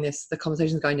we're having the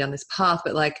conversation's going down this path,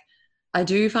 but like, I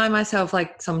do find myself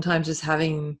like sometimes just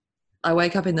I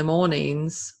wake up in the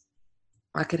mornings,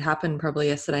 like it happened probably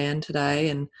yesterday and today,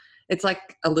 and it's like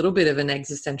a little bit of an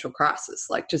existential crisis,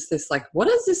 like just this, like, what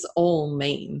does this all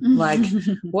mean? Like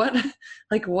why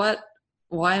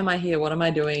am I here? What am I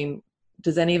doing?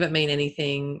 Does any of it mean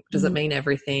anything? Does it mean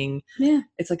everything? Yeah.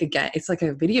 It's like a game. It's like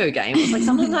a video game. It's like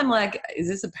sometimes I'm like, is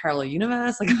this a parallel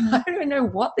universe? Like I don't even know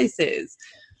what this is.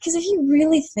 Because if you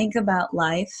really think about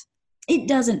life, it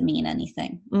doesn't mean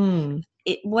anything.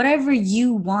 Whatever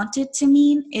you want it to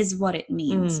mean is what it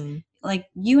means. Like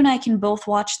you and I can both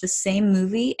watch the same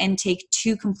movie and take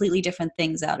two completely different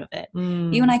things out of it.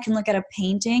 You and I can look at a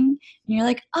painting and you're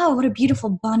like, oh, what a beautiful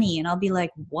bunny. And I'll be like,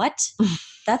 what?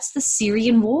 That's the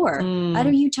Syrian war. What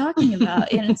are you talking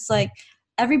about? And it's like,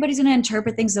 everybody's going to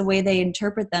interpret things the way they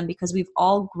interpret them because we've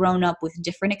all grown up with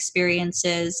different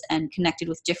experiences and connected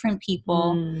with different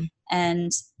people.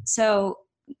 And so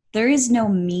there is no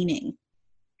meaning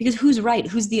because who's right?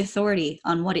 Who's the authority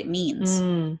on what it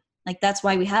means? Like, that's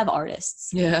why we have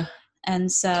artists. Yeah.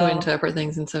 And so to interpret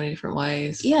things in so many different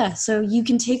ways. Yeah. So you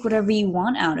can take whatever you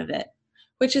want out of it.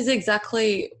 Which is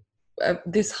exactly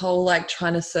this whole like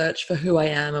trying to search for who I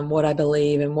am and what I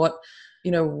believe and what,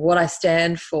 you know, what I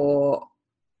stand for.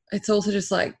 It's also just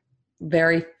like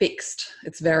very fixed.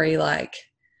 It's very like,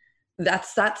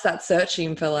 that's that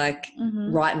searching for like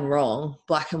right and wrong,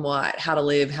 black and white, how to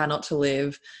live, how not to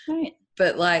live. Right.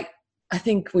 But like, I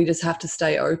think we just have to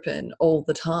stay open all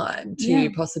the time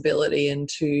to possibility and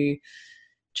to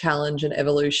challenge and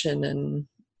evolution and,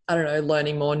 I don't know,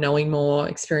 learning more, knowing more,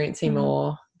 experiencing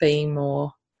more, being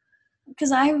more.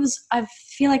 Because I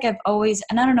feel like I've always,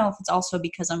 and I don't know if it's also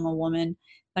because I'm a woman,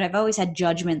 but I've always had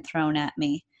judgment thrown at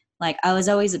me. Like I was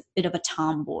always a bit of a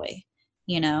tomboy,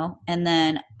 you know, and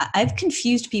then I've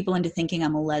confused people into thinking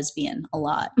I'm a lesbian a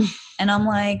lot. And I'm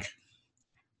like,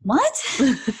 what?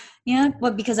 Yeah,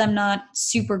 but because I'm not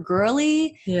super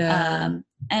girly. Yeah.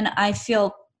 And I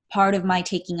feel part of my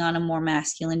taking on a more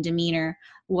masculine demeanor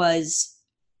was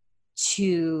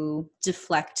to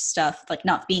deflect stuff, like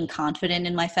not being confident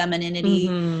in my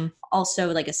femininity.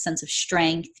 Also like a sense of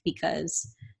strength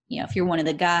because, you know, if you're one of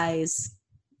the guys,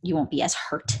 you won't be as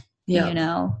hurt, you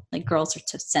know, like girls are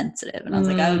so sensitive. And I was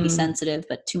like, I would be sensitive,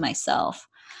 but to myself.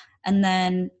 And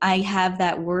then I have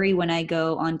that worry when I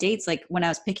go on dates. Like when I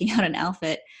was picking out an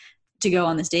outfit to go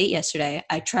on this date yesterday,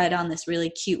 I tried on this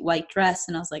really cute white dress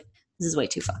and I was like, this is way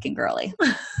too fucking girly.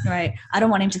 Right. I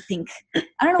don't want him to think,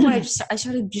 I don't know what I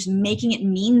started just making it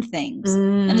mean things.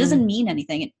 And it doesn't mean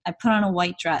anything. I put on a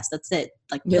white dress. That's it.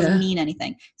 Like it doesn't mean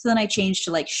anything. So then I changed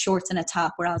to like shorts and a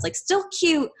top where I was like still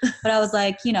cute, but I was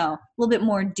like, you know, a little bit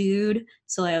more dude.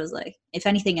 So I was like, if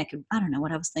anything I don't know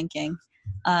what I was thinking.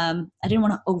 I didn't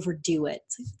want to overdo it.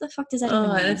 It's like, what the fuck does that even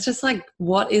mean? And it's just like,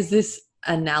 what is this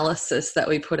analysis that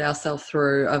we put ourselves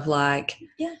through of like,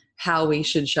 how we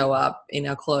should show up in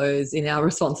our clothes, in our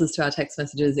responses to our text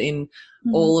messages, in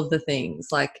all of the things.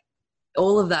 Like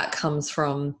all of that comes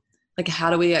from like, how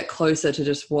do we get closer to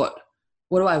just what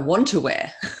do I want to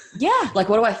wear? Yeah. Like,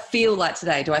 what do I feel like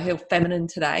today? Do I feel feminine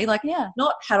today? Like, Yeah.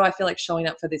 not how do I feel like showing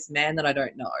up for this man that I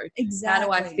don't know?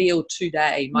 Exactly. How do I feel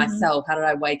today, myself? How did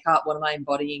I wake up? What am I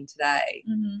embodying today?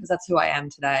 Because that's who I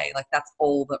am today. Like, that's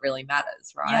all that really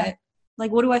matters, right? Yeah.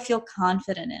 Like, what do I feel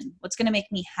confident in? What's going to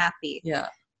make me happy? Yeah.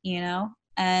 You know?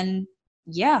 And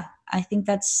yeah, I think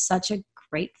that's such a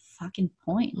great fucking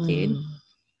point, dude.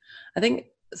 I think,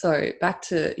 so back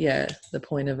to, the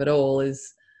point of it all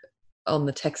is on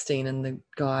the texting and the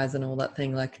guys and all that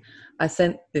thing. Like, I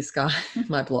sent this guy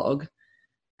my blog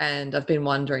and I've been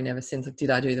wondering ever since, like, did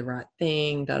I do the right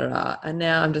thing? And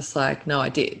now I'm just like, no, I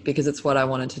did, because it's what I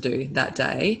wanted to do that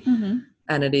day.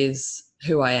 And it is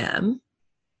who I am.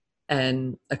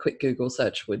 And a quick Google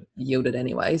search would yield it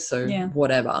anyway. So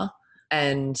whatever.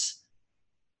 And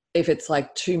if it's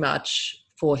like too much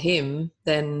for him,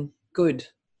 then good.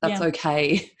 That's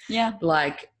okay. Yeah.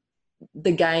 Like,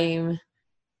 the game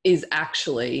is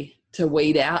actually to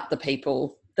weed out the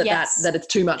people that it's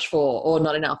too much for, or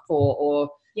not enough for, or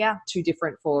too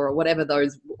different for, or whatever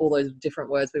all those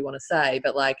different words we want to say.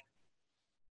 But like,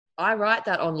 I write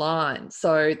that online,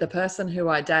 so the person who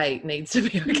I date needs to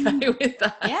be okay with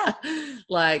that. Yeah.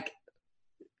 Like,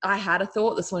 I had a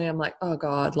thought this morning. I'm like, oh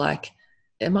God, like,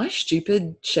 am I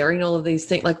stupid sharing all of these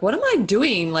things? Like, what am I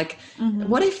doing? Like,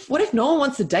 what if no one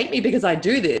wants to date me because I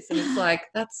do this? And it's like,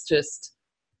 that's just,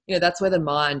 that's where the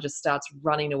mind just starts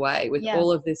running away with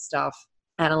all of this stuff.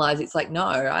 Analyze. It's like, no,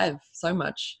 I have so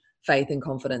much faith and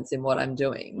confidence in what I'm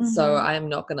doing. So I am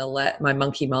not going to let my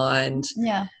monkey mind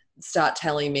start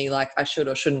telling me like I should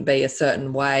or shouldn't be a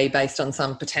certain way based on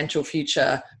some potential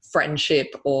future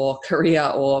friendship or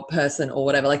career or person or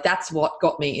whatever. Like, that's what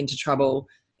got me into trouble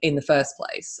in the first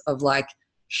place, of like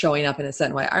showing up in a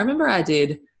certain way. I remember I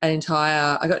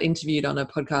got interviewed on a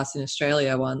podcast in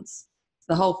Australia once.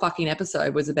 The whole fucking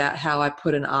episode was about how I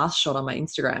put an ass shot on my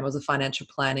Instagram. It was a financial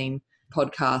planning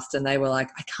podcast, and they were like,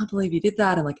 I can't believe you did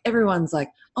that. And like, everyone's like,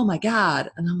 oh my God.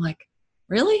 And I'm like,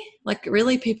 really? Like,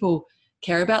 really, people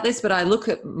care about this? But I look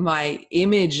at my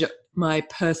image, my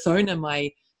persona,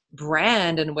 my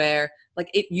brand, and where like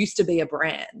it used to be a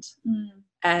brand.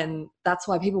 And that's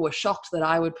why people were shocked that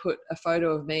I would put a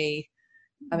photo of me.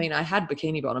 I mean, I had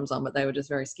bikini bottoms on, but they were just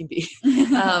very skimpy.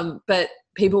 But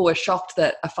people were shocked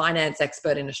that a finance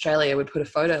expert in Australia would put a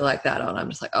photo like that on. I'm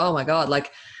just like, oh my God,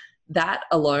 like that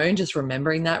alone, just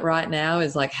remembering that right now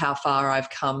is like how far I've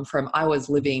come from. I was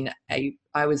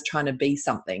trying to be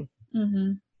something.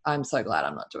 I'm so glad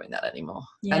I'm not doing that anymore.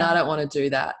 Yeah. And I don't want to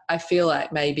do that. I feel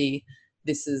like maybe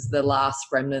this is the last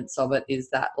remnants of it,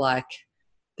 is that like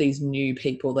these new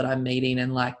people that I'm meeting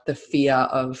and like the fear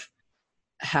of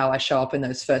how I show up in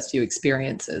those first few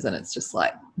experiences. And it's just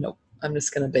like, nope, I'm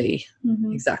just going to be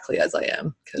exactly as I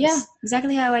am. Yeah,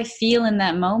 exactly how I feel in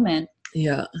that moment.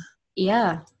 Yeah.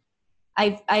 Yeah.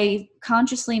 I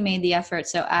consciously made the effort.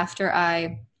 So after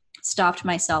I stopped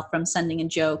myself from sending a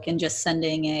joke and just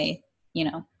sending a,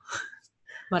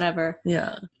 whatever.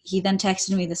 Yeah. He then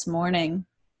texted me this morning,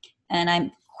 and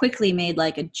I quickly made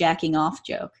like a jacking off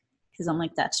joke, because I'm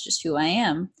like, that's just who I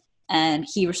am. And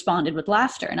he responded with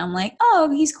laughter, and I'm like,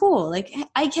 oh, he's cool. Like,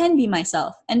 I can be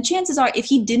myself. And chances are, if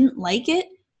he didn't like it,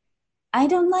 I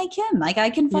don't like him. Like, I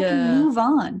can fucking move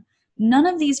on. None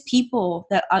of these people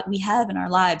that we have in our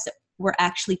lives that we're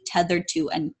actually tethered to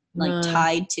and like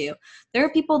tied to. There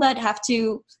are people that have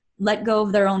to let go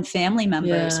of their own family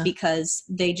members because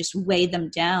they just weigh them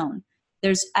down.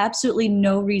 There's absolutely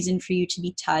no reason for you to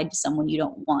be tied to someone you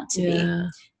don't want to be.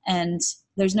 And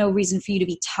there's no reason for you to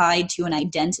be tied to an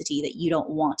identity that you don't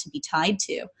want to be tied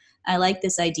to. I like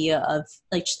this idea of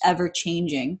like just ever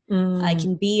changing. I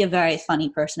can be a very funny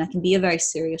person. I can be a very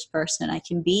serious person. I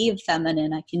can be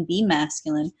feminine. I can be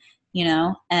masculine,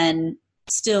 and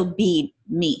still be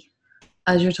me.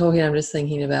 As you're talking, I'm just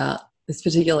thinking about this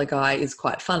particular guy is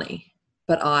quite funny,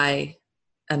 but I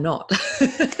am not.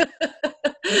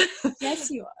 Yes,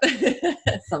 you are.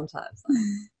 Sometimes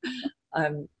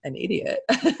I'm an idiot.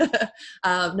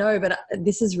 No, but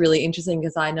this is really interesting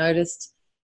because I noticed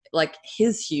like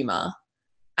his humor,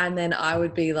 and then I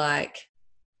would be like,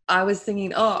 I was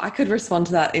thinking, oh, I could respond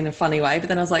to that in a funny way, but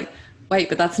then I was like, wait,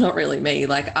 but that's not really me.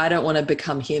 Like, I don't want to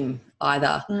become him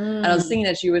either. And I was thinking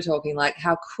as you were talking, like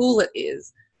how cool it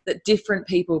is that different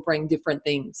people bring different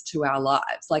things to our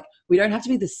lives. Like, we don't have to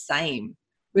be the same.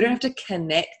 We don't have to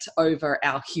connect over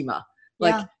our humor.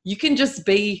 Like Yeah. you can just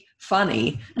be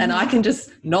funny and I can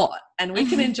just not, and we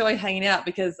can enjoy hanging out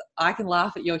because I can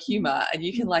laugh at your humor and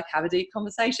you can like have a deep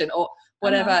conversation or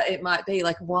whatever it might be.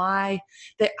 Like why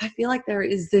I feel like there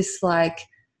is this like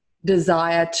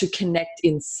desire to connect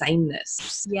in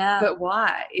sameness. Yeah. But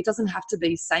why? It doesn't have to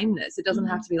be sameness. It doesn't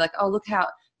have to be like, oh, look how,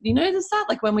 you notice that?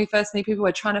 Like when we first meet people,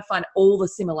 we're trying to find all the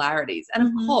similarities. And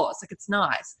of course, like it's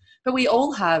nice, but we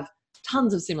all have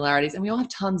tons of similarities and we all have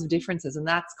tons of differences, and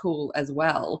that's cool as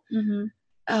well.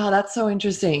 Oh, that's so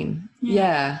interesting.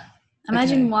 Yeah.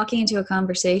 Imagine walking into a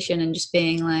conversation and just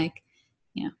being like,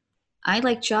 you know, I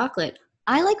like chocolate.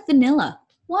 I like vanilla.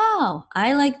 Wow.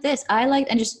 I like this.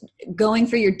 and just going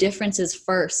for your differences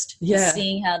first. Yeah.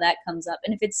 Seeing how that comes up.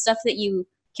 And if it's stuff that you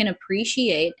can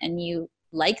appreciate and you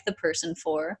like the person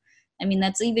for, I mean,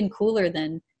 that's even cooler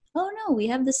than, oh no, we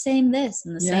have the same this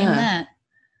and the same that.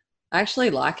 I actually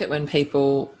like it when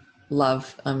people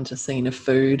love, I'm just thinking of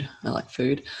food. I like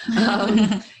food.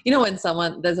 You know, when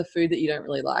there's a food that you don't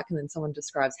really like and then someone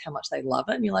describes how much they love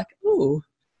it and you're like, ooh,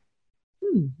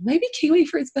 maybe kiwi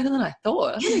fruit's better than I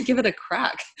thought. I'm going to give it a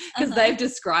crack because they've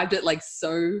described it like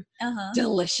so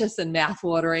delicious and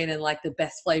mouthwatering and like the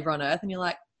best flavor on earth. And you're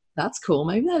like, that's cool.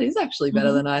 Maybe that is actually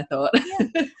better than I thought.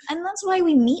 And that's why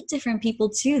we meet different people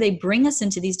too. They bring us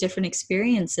into these different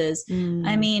experiences.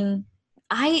 I mean,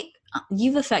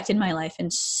 you've affected my life in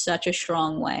such a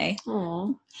strong way.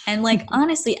 Aww. And like,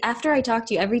 honestly, after I talk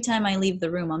to you, every time I leave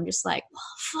the room, I'm just like, oh,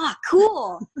 fuck,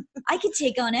 cool. I could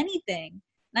take on anything.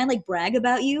 And I like brag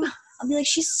about you. I'll be like,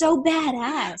 she's so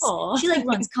badass. Aww. She like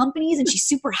runs companies and she's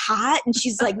super hot and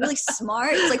she's like really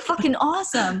smart. It's like fucking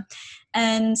awesome.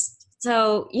 And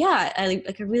so, yeah, I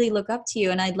really look up to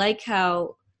you, and I like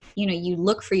how, you know, you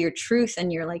look for your truth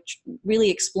and you're like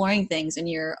really exploring things and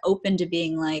you're open to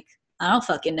being like, I don't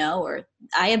fucking know, or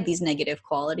I have these negative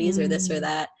qualities or this or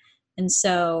that. And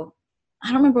so I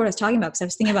don't remember what I was talking about because I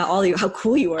was thinking about how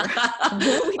cool you were.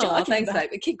 Thanks, babe.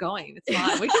 Keep going. It's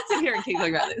fine. We can sit here and keep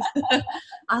talking about this.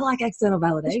 I like external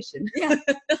validation.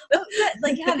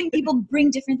 Like having people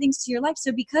bring different things to your life.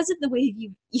 So because of the way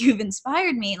you've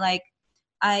inspired me, like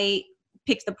I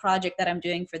picked the project that I'm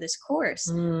doing for this course.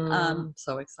 I'm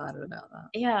so excited about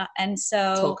that. Yeah. And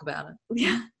so talk about it.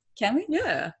 Yeah. Can we?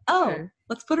 Yeah. Oh, okay.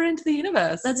 Let's put it into the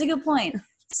universe. That's a good point.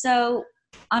 So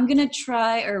I'm going to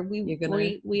try, or we're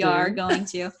going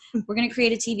to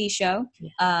create a TV show,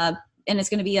 and it's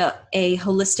going to be a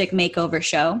holistic makeover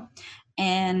show.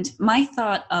 And my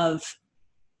thought of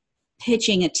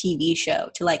pitching a TV show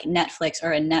to like Netflix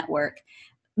or a network,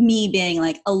 me being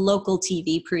like a local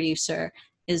TV producer,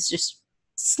 is just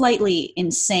slightly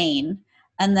insane.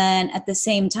 And then at the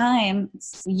same time,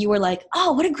 you were like,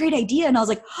 oh, what a great idea. And I was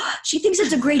like, oh, she thinks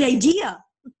it's a great idea.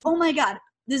 Oh my God,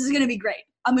 this is going to be great.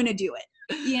 I'm going to do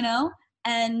it, you know?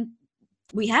 And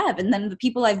we have. And then the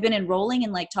people I've been enrolling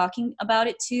and like talking about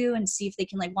it to and see if they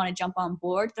can like want to jump on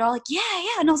board, they're all like, yeah.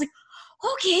 And I was like,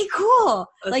 okay, cool.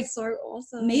 That's like so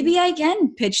awesome. Maybe I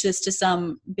can pitch this to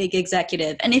some big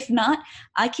executive. And if not,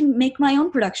 I can make my own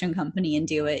production company and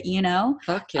do it, you know?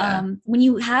 Fuck yeah. When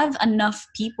you have enough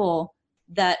people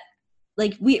that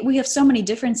like we have so many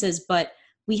differences, but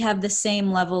we have the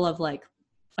same level of like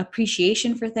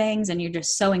appreciation for things, and you're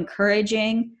just so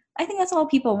encouraging. I think that's all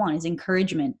people want is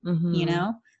encouragement, you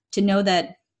know, to know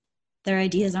that their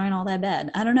ideas aren't all that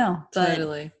bad. I don't know. But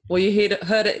totally. Well, you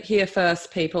heard it here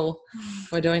first, people.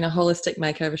 We're doing a holistic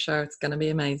makeover show. It's going to be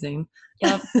amazing.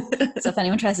 Yep. So if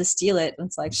anyone tries to steal it,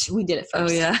 it's like, we did it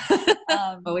first. Oh, yeah.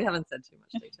 Well, we haven't said too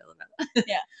much detail about it.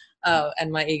 Yeah. Oh,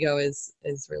 and my ego is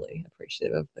really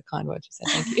appreciative of the kind words you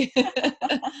said. Thank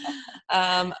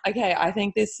you. Okay, I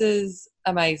think this is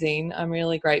amazing. I'm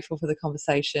really grateful for the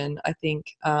conversation. I think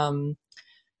I'm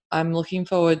looking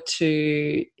forward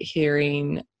to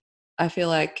hearing, I feel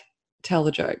like, tell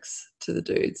the jokes to the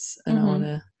dudes. And I want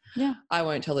to, I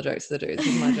won't tell the jokes to the dudes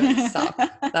because my jokes suck.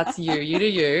 That's you. You do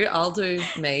you. I'll do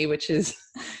me, which is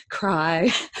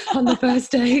cry on the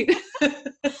first date.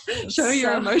 Show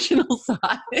your emotional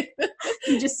side.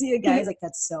 You just see a guy who's like,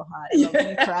 that's so hot. I love when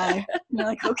you cry. And you're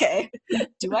like, okay,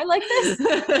 do I like this?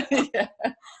 Yeah.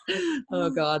 Oh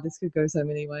God, this could go so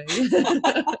many ways.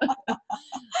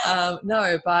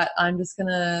 No, but I'm just going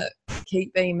to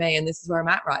keep being me. And this is where I'm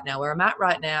at right now. Where I'm at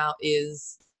right now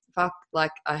is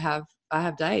like I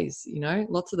have days, you know,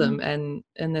 lots of them. And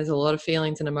there's a lot of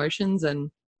feelings and emotions. And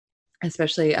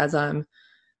especially as I'm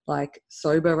like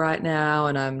sober right now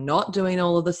and I'm not doing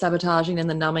all of the sabotaging and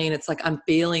the numbing, it's like I'm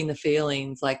feeling the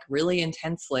feelings like really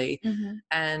intensely.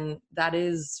 And that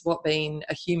is what being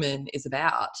a human is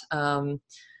about.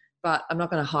 But I'm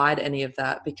not going to hide any of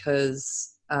that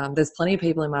because there's plenty of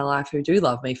people in my life who do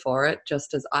love me for it,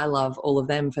 just as I love all of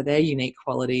them for their unique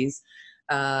qualities.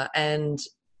 And,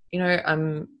 you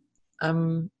know,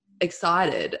 I'm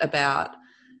excited about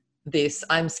this.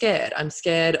 I'm scared. I'm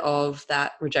scared of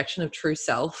that rejection of true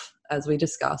self, as we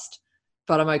discussed,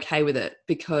 but I'm okay with it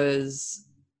because,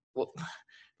 well,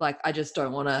 like, I just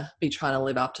don't want to be trying to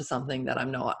live up to something that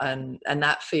I'm not. And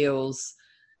that feels,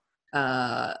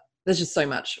 there's just so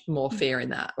much more fear in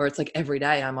that, where it's like every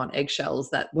day I'm on eggshells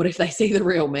that what if they see the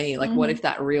real me? Like, what if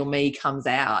that real me comes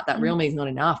out? That real me is not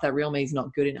enough. That real me is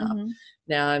not good enough.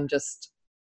 Now I'm just,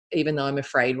 even though I'm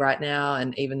afraid right now,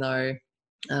 and even though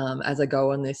as I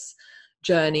go on this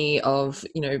journey of,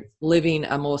 you know, living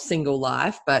a more single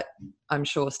life, but I'm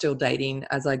sure still dating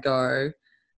as I go,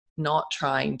 not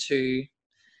trying to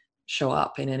show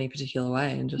up in any particular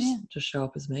way and just show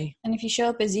up as me. And if you show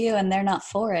up as you and they're not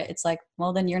for it, it's like,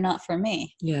 well, then you're not for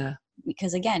me. Yeah.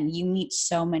 Because again, you meet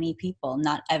so many people.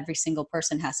 Not every single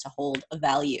person has to hold a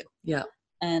value. Yeah.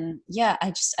 And yeah,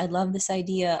 I love this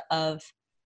idea of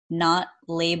not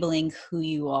labeling who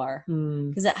you are.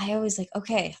 Because I always like,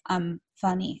 okay, I'm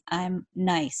funny, I'm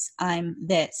nice, I'm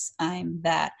this, I'm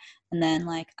that. And then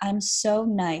like, I'm so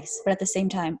nice, but at the same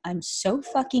time, I'm so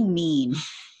fucking mean,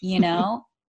 you know?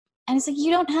 And it's like,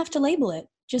 you don't have to label it.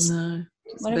 Just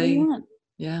whatever you want.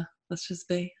 Yeah, let's just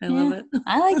be. I love it.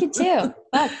 I like it too.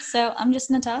 Fuck. So I'm just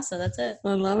Natasha. That's it.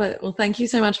 I love it. Well, thank you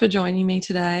so much for joining me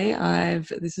today.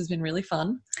 This has been really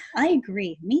fun. I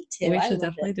agree. Me too. We should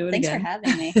definitely do it Thanks again. Thanks for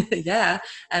having me. Yeah.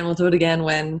 And we'll do it again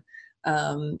when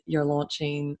you're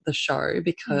launching the show,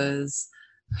 because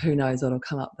who knows what'll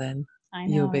come up then. I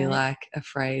know. You'll be like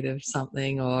afraid of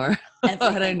something, or I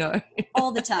don't know.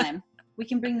 All the time. We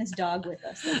can bring this dog with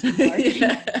us. That's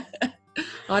yeah.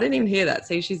 Oh, I didn't even hear that.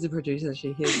 See, she's the producer.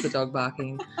 She hears the dog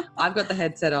barking. I've got the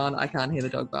headset on. I can't hear the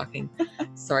dog barking.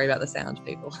 Sorry about the sound,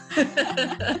 people.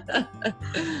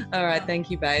 All right.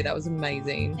 Thank you, babe. That was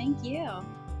amazing. Thank you.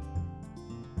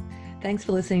 Thanks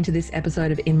for listening to this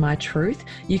episode of In My Truth.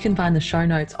 You can find the show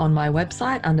notes on my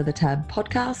website under the tab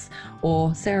podcasts,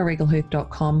 or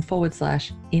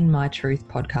sarahregelhuth.com/In My Truth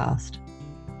podcast.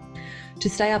 To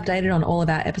stay updated on all of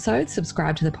our episodes,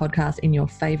 subscribe to the podcast in your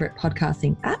favorite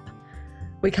podcasting app.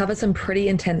 We cover some pretty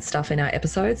intense stuff in our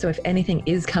episodes, so if anything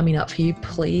is coming up for you,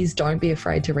 please don't be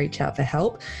afraid to reach out for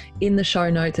help. In the show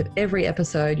notes of every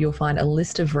episode, you'll find a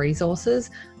list of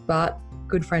resources, but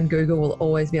good friend Google will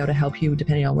always be able to help you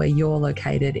depending on where you're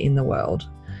located in the world.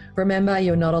 Remember,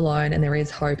 you're not alone and there is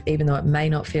hope, even though it may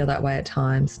not feel that way at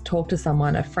times. Talk to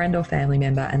someone, a friend or family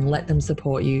member, and let them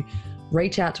support you.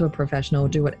 Reach out to a professional,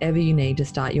 do whatever you need to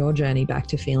start your journey back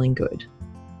to feeling good.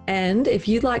 And if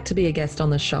you'd like to be a guest on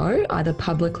the show, either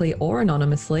publicly or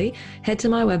anonymously, head to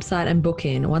my website and book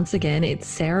in. Once again,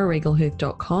 it's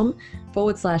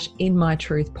sarahregelhuth.com/In My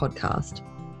Truth podcast.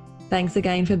 Thanks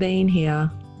again for being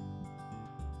here.